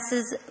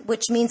trespasses,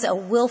 which means a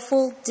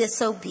willful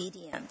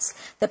disobedience.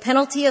 The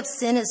penalty of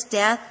sin is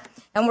death,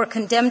 and we're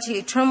condemned to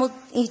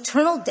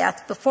eternal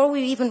death before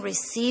we even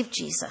receive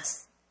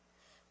Jesus.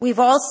 We've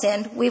all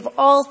sinned. We've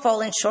all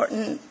fallen short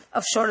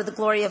of the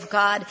glory of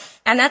God.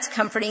 And that's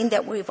comforting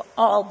that we've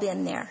all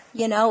been there.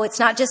 It's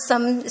not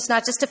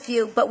just a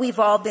few, but we've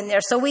all been there.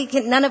 So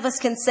none of us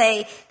can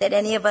say that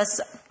any of us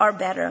are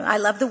better. I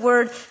love the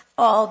word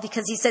all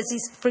because he says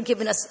he's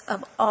forgiven us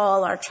of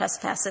all our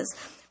trespasses.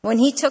 When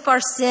he took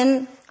our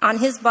sin on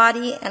his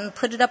body and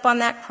put it up on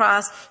that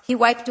cross, he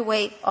wiped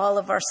away all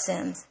of our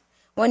sins.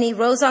 When he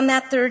rose on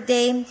that third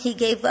day, he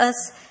gave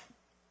us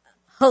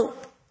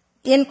hope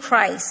in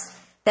Christ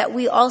that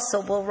we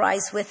also will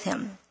rise with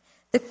him.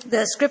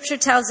 The scripture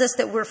tells us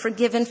that we're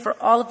forgiven for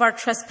all of our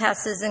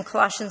trespasses in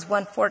Colossians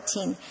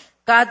 1:14.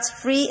 God's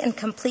free and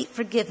complete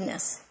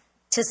forgiveness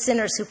to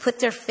sinners who put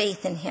their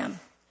faith in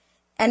him.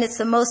 And it's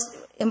the most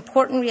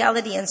important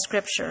reality in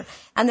scripture.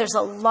 And there's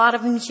a lot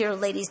of them here,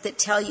 ladies, that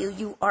tell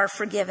you are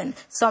forgiven.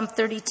 Psalm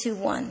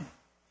 32:1,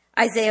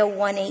 Isaiah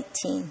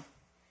 1:18,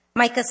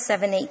 Micah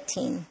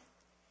 7:18,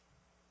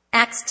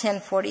 Acts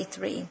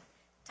 10:43.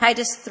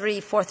 Titus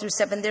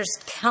 3:4-7. There's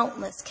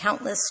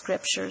countless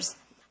scriptures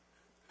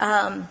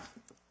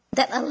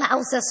that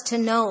allows us to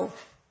know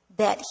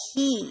that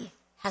he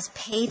has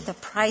paid the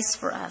price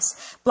for us,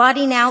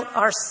 blotting out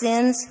our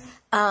sins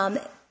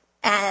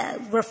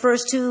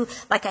refers to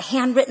like a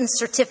handwritten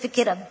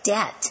certificate of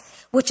debt,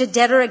 which a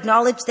debtor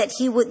acknowledged that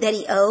he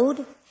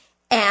owed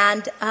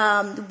and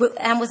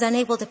was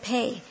unable to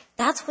pay.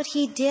 That's what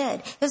he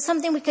did. It was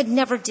something we could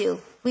never do.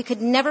 We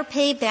could never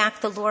pay back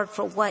the Lord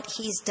for what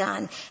he's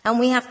done. And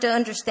we have to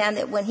understand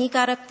that when he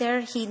got up there,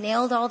 he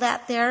nailed all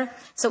that there.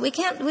 So we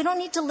don't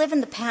need to live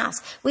in the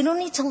past. We don't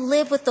need to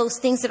live with those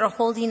things that are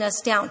holding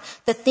us down,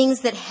 the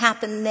things that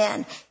happened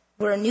then.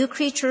 We're a new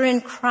creature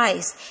in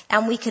Christ,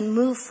 and we can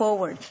move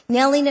forward.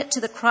 Nailing it to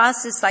the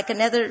cross is like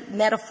another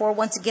metaphor,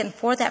 once again,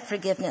 for that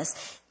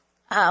forgiveness.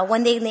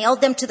 When they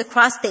nailed them to the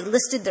cross, they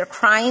listed their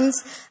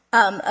crimes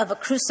of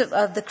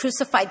the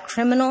crucified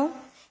criminal,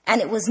 and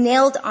it was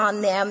nailed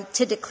on them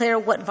to declare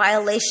what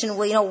violation,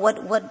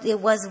 what it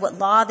was, what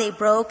law they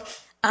broke,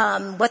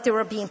 what they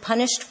were being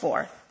punished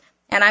for.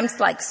 And I'm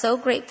like so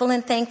grateful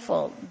and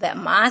thankful that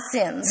my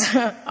sins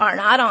are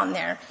not on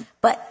there,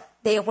 but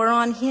they were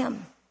on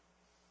him.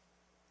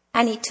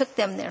 And he took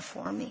them there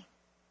for me.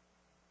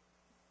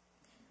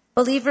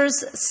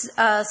 Believers'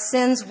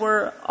 sins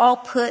were all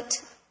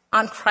put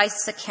on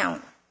Christ's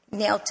account,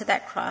 nailed to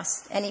that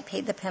cross, and he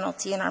paid the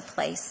penalty in our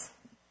place.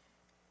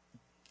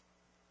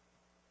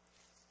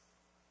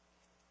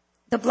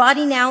 The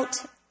blotting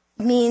out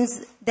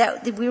means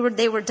that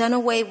they were done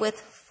away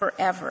with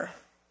forever.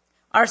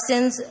 Our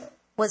sins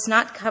was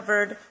not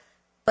covered,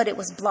 but it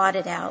was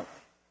blotted out.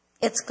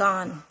 It's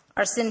gone.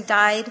 Our sin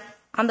died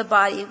on the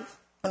body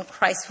when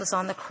Christ was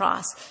on the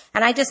cross.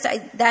 And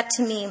that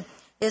to me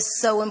is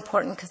so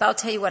important, because I'll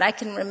tell you what, I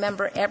can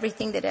remember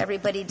everything that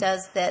everybody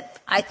does that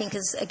I think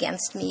is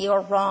against me or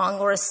wrong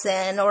or a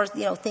sin or,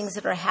 things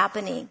that are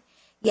happening.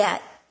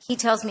 Yet he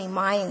tells me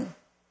mine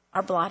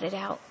are blotted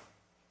out.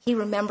 He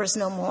remembers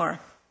no more.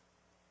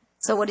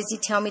 So what does he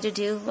tell me to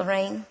do,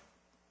 Lorraine?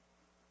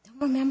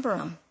 Don't remember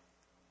them.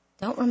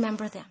 Don't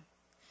remember them.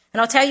 And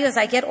I'll tell you, as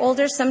I get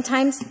older,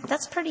 sometimes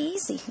that's pretty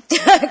easy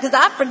because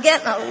I'm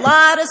forgetting a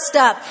lot of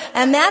stuff.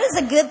 And that is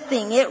a good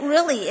thing. It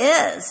really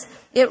is.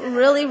 It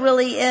really,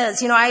 really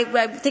is.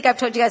 I think I've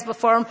told you guys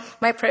before,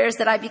 my prayer is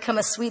that I become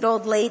a sweet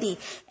old lady.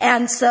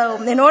 And so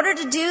in order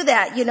to do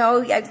that,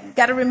 I've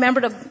got to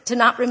remember to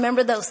not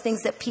remember those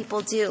things that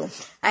people do.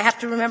 I have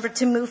to remember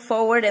to move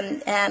forward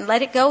and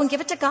let it go and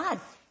give it to God.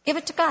 Give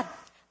it to God.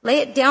 Lay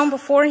it down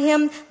before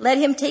him. Let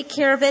him take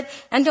care of it.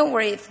 And don't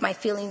worry if my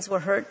feelings were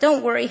hurt.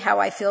 Don't worry how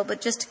I feel, but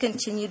just to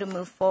continue to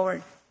move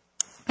forward.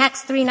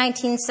 Acts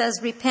 3:19 says,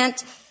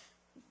 repent,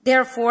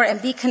 therefore,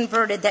 and be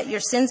converted, that your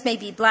sins may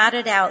be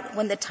blotted out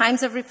when the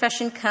times of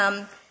refreshing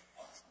come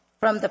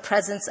from the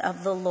presence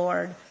of the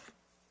Lord.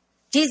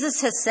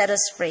 Jesus has set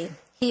us free.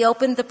 He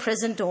opened the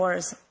prison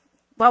doors.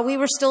 While we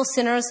were still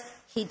sinners,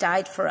 he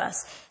died for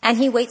us. And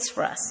he waits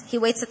for us. He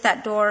waits at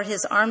that door.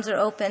 His arms are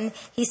open.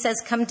 He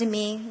says, come to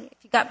me.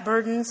 If you've got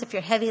burdens, if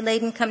you're heavy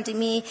laden, come to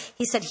me.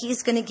 He said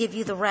he's going to give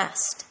you the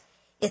rest.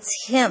 It's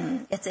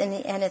him.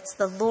 And it's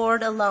the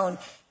Lord alone.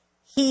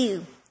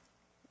 He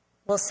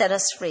will set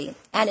us free.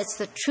 And it's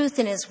the truth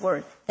in his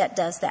word that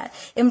does that.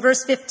 In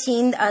verse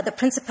 15, the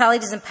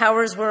principalities and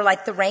powers were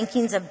like the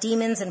rankings of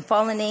demons and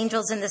fallen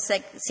angels in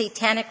the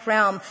satanic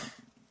realm.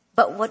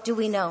 But what do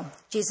we know?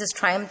 Jesus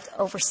triumphed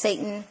over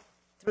Satan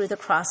through the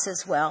cross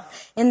as well.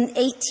 In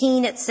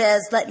 18, it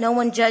says, let no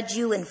one judge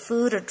you in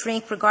food or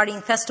drink regarding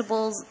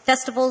festivals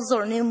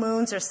or new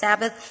moons or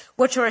Sabbath,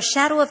 which are a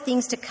shadow of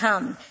things to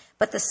come.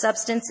 But the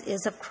substance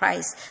is of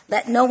Christ.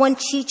 Let no one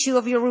cheat you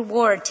of your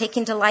reward,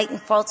 taking delight in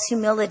false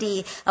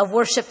humility of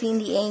worshiping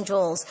the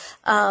angels.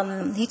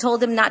 He told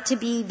them not to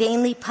be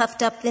vainly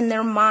puffed up in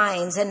their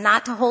minds and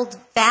not to hold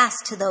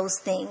fast to those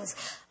things.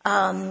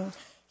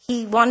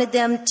 He wanted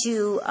them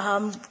to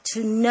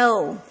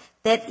know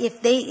that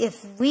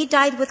if we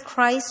died with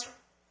Christ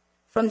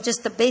from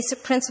just the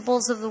basic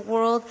principles of the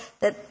world,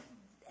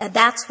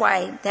 that's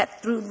why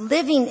that through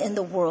living in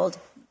the world,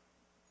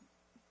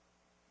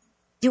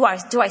 do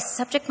I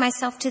subject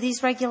myself to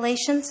these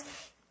regulations?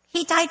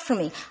 He died for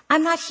me.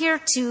 I'm not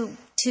here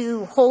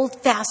to hold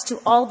fast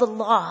to all the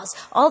laws,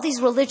 all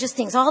these religious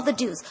things, all the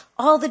do's,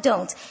 all the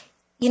don'ts.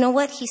 You know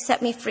what? He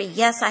set me free.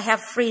 Yes, I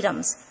have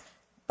freedoms.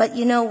 But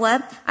you know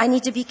what? I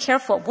need to be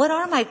careful. What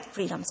are my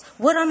freedoms?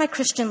 What are my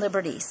Christian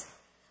liberties?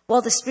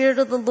 Well, the Spirit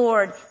of the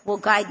Lord will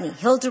guide me.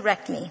 He'll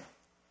direct me.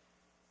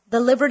 The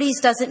liberties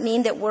doesn't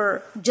mean that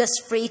we're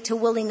just free to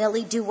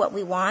willy-nilly do what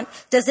we want.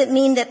 Does it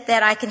mean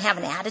that I can have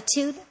an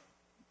attitude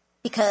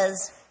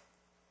because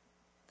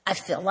I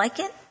feel like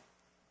it?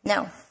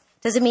 No.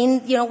 Does it mean,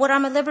 what are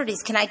my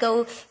liberties? Can I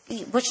go,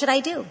 what should I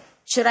do?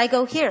 Should I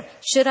go here?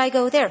 Should I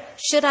go there?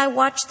 Should I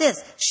watch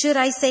this? Should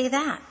I say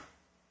that?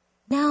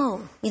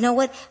 No. You know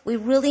what? We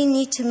really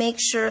need to make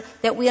sure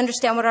that we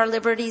understand what our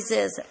liberties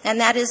is, and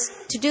that is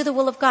to do the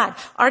will of God.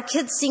 Our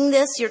kids sing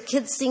this. Your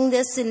kids sing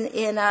this when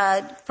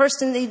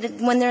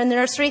they're in the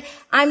nursery.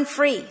 I'm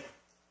free.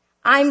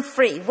 I'm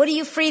free. What are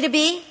you free to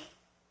be?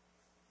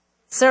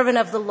 Servant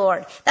of the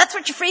Lord. That's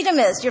what your freedom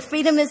is. Your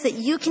freedom is that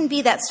you can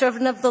be that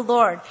servant of the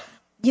Lord.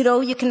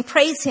 You can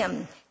praise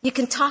him. You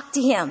can talk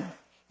to him.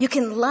 You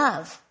can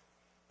love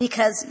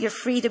because you're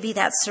free to be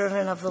that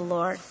servant of the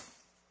Lord.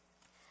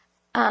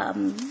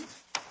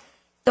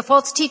 The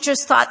false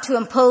teachers thought to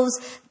impose,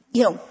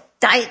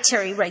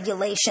 dietary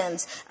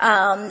regulations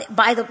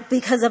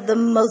because of the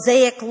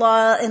Mosaic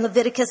law in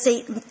Leviticus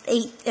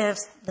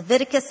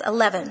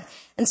 11.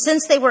 And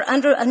since they were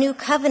under a new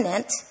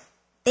covenant,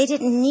 they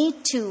didn't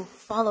need to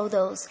follow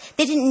those.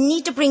 They didn't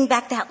need to bring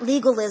back that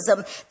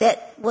legalism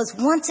that was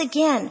once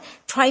again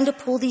trying to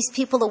pull these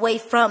people away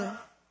from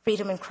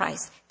freedom in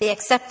Christ. They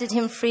accepted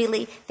him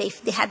freely. They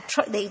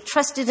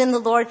trusted in the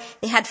Lord.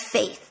 They had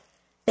faith.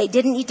 They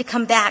didn't need to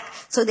come back.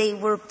 So they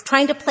were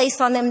trying to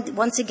place on them,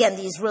 once again,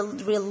 these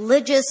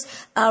religious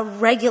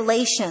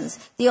regulations.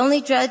 The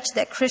only judge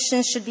that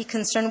Christians should be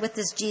concerned with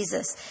is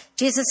Jesus.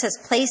 Jesus has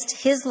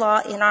placed his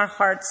law in our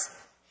hearts.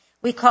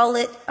 We call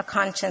it a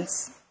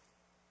conscience.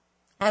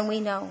 And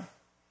we know.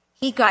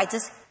 He guides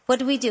us. What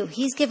do?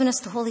 He's given us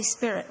the Holy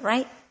Spirit,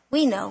 right?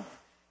 We know.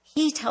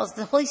 He tells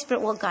the Holy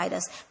Spirit will guide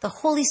us. The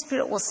Holy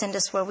Spirit will send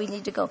us where we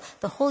need to go.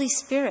 The Holy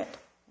Spirit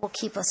will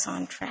keep us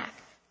on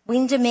track. We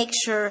need to make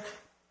sure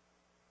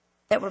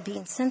that we're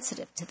being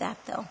sensitive to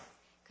that, though.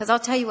 Because I'll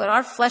tell you what,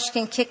 our flesh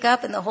can kick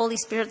up and the Holy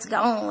Spirit's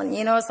gone.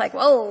 It's like,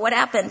 whoa, what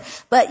happened?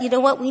 But you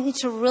know what? We need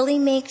to really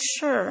make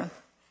sure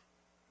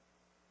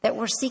that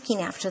we're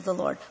seeking after the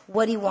Lord,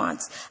 what he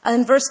wants.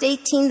 In verse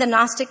 18, the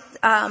Gnostic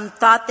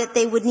thought that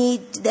they would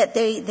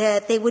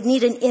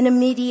need an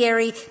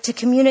intermediary to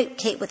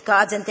communicate with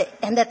God, and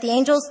that the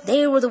angels,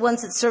 they were the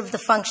ones that served the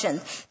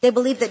function. They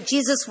believed that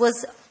Jesus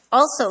was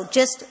also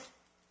just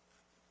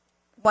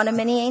one of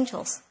many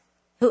angels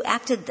who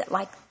acted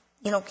like,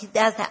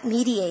 as that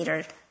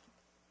mediator.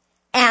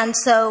 And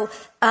so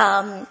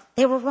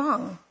they were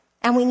wrong.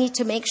 And we need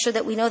to make sure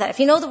that we know that. If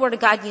you know the Word of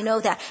God, you know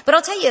that. But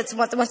I'll tell you, it's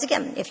once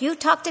again, if you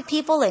talk to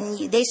people and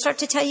they start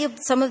to tell you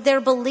some of their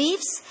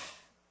beliefs,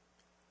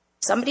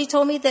 somebody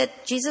told me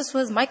that Jesus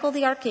was Michael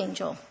the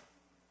Archangel.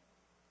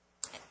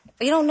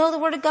 If you don't know the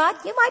Word of God,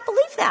 you might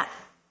believe that.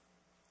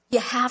 You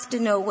have to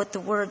know what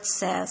the Word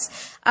says.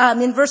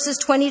 In verses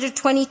 20 to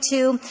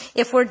 22,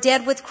 if we're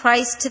dead with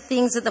Christ to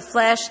things of the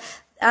flesh,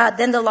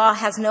 then the law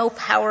has no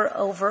power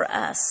over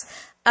us.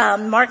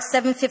 Mark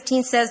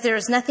 7:15 says, there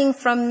is nothing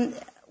from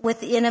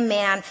within a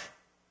man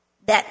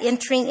that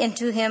entering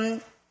into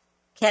him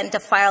can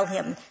defile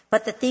him.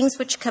 But the things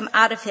which come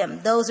out of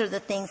him, those are the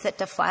things that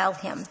defile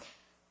him.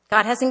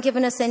 God hasn't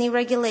given us any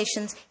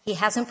regulations. He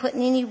hasn't put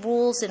any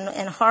rules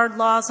and hard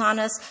laws on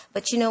us.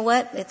 But you know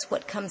what? It's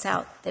what comes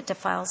out that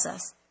defiles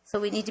us. So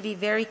we need to be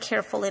very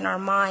careful in our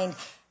mind.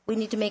 We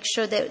need to make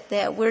sure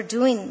that we're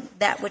doing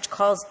that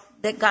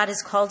that God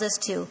has called us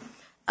to.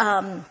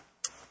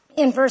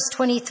 In verse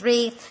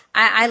 23,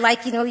 I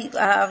like,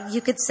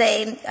 you could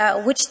say,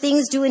 which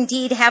things do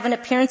indeed have an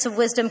appearance of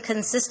wisdom,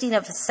 consisting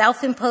of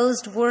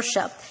self-imposed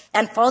worship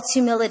and false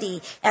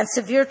humility and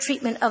severe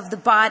treatment of the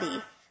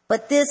body.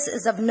 But this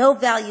is of no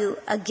value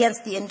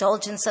against the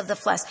indulgence of the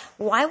flesh.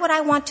 Why would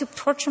I want to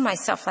torture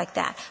myself like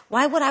that?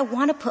 Why would I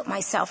want to put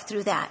myself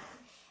through that?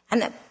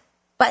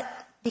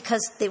 But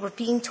because they were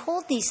being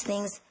told these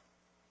things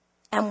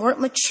and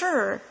weren't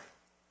mature,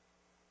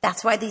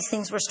 that's why these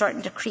things were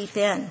starting to creep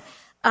in.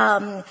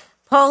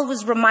 Paul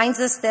reminds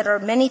us that there are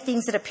many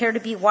things that appear to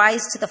be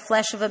wise to the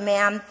flesh of a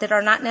man that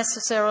are not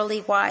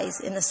necessarily wise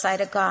in the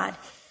sight of God.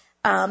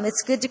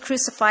 It's good to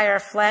crucify our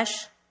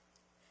flesh,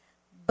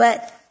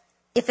 but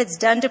if it's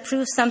done to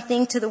prove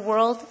something to the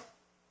world,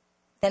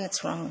 then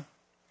it's wrong.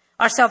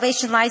 Our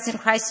salvation lies in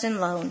Christ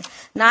alone,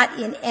 not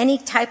in any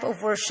type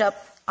of worship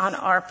on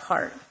our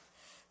part.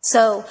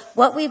 So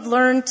what we've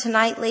learned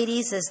tonight,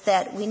 ladies, is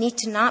that we need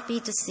to not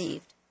be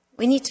deceived.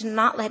 We need to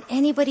not let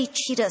anybody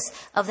cheat us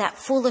of that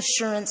full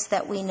assurance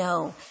that we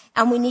know.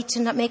 And we need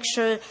to make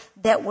sure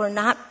that we're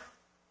not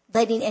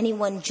letting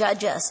anyone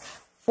judge us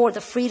for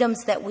the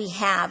freedoms that we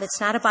have.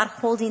 It's not about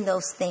holding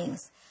those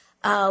things.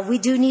 We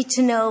do need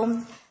to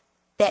know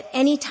that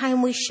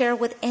anytime we share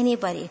with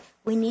anybody,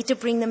 we need to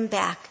bring them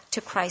back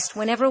to Christ.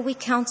 Whenever we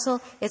counsel,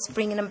 it's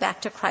bringing them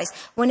back to Christ.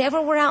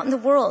 Whenever we're out in the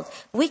world,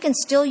 we can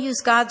still use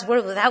God's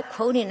word without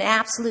quoting an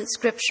absolute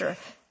scripture.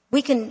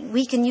 We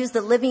can use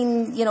the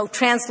living,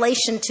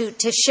 translation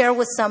to share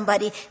with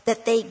somebody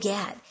that they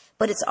get.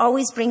 But it's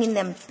always bringing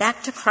them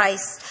back to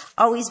Christ,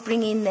 always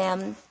bringing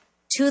them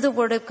to the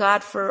Word of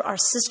God. For our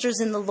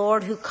sisters in the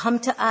Lord who come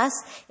to us,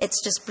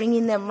 it's just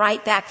bringing them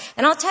right back.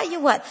 And I'll tell you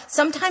what,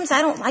 sometimes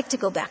I don't like to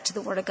go back to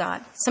the Word of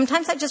God.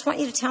 Sometimes I just want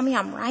you to tell me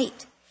I'm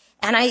right.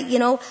 And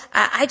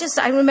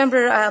I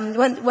remember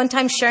one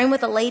time sharing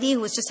with a lady who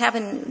was just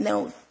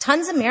having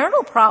tons of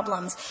marital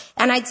problems,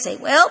 and I'd say,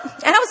 well,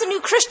 and I was a new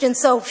Christian,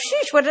 so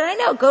sheesh, what did I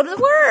know? Go to the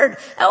Word.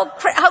 Oh,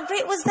 how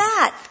great was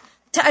that?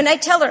 And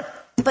I'd tell her,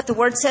 but the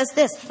Word says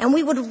this, and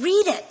we would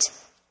read it.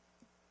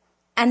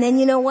 And then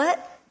you know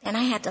what? And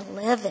I had to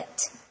live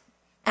it.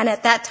 And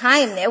at that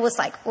time, it was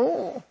like,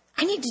 oh,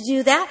 I need to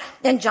do that.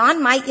 And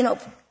John might,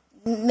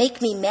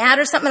 make me mad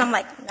or something. I'm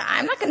like, nah,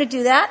 I'm not going to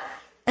do that.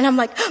 And I'm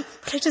like, oh,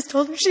 but I just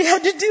told her she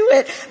had to do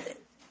it.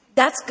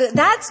 That's good.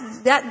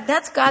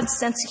 That's God's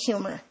sense of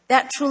humor.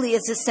 That truly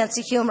is his sense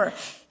of humor.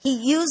 He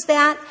used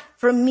that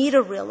for me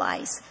to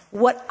realize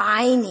what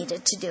I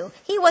needed to do.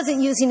 He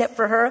wasn't using it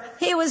for her.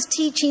 He was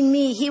teaching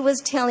me. He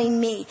was telling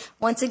me.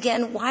 Once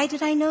again, why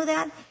did I know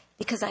that?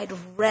 Because I'd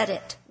read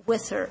it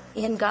with her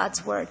in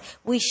God's Word.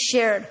 We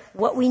shared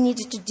what we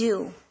needed to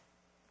do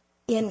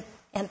in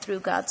and through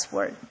God's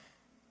Word.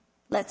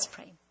 Let's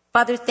pray.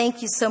 Father,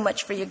 thank you so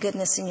much for your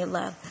goodness and your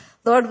love.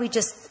 Lord, we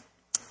just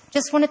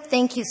want to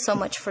thank you so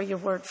much for your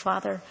Word,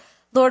 Father.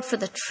 Lord, for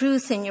the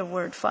truth in your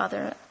Word,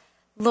 Father.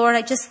 Lord,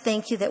 I just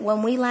thank you that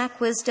when we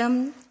lack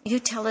wisdom, you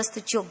tell us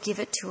that you'll give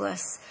it to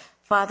us,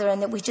 Father,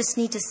 and that we just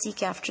need to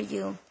seek after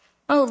you.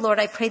 Oh, Lord,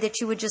 I pray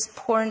that you would just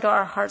pour into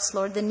our hearts,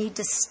 Lord, the need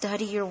to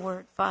study your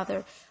Word,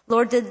 Father.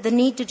 Lord, the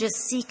need to just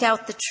seek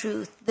out the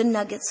truth, the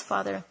nuggets,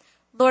 Father.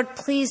 Lord,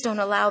 please don't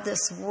allow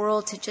this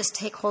world to just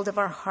take hold of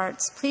our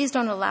hearts. Please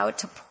don't allow it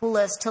to pull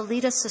us, to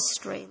lead us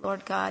astray,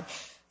 Lord God.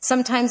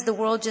 Sometimes the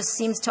world just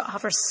seems to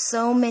offer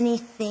so many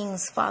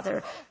things,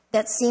 Father,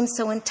 that seem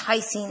so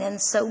enticing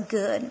and so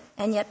good,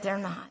 and yet they're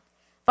not.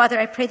 Father,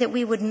 I pray that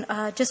we would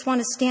just want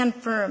to stand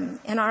firm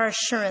in our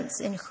assurance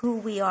in who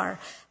we are.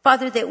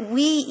 Father, that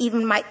we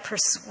even might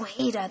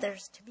persuade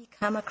others to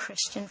become a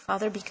Christian,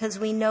 Father, because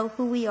we know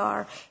who we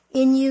are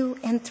in you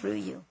and through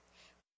you.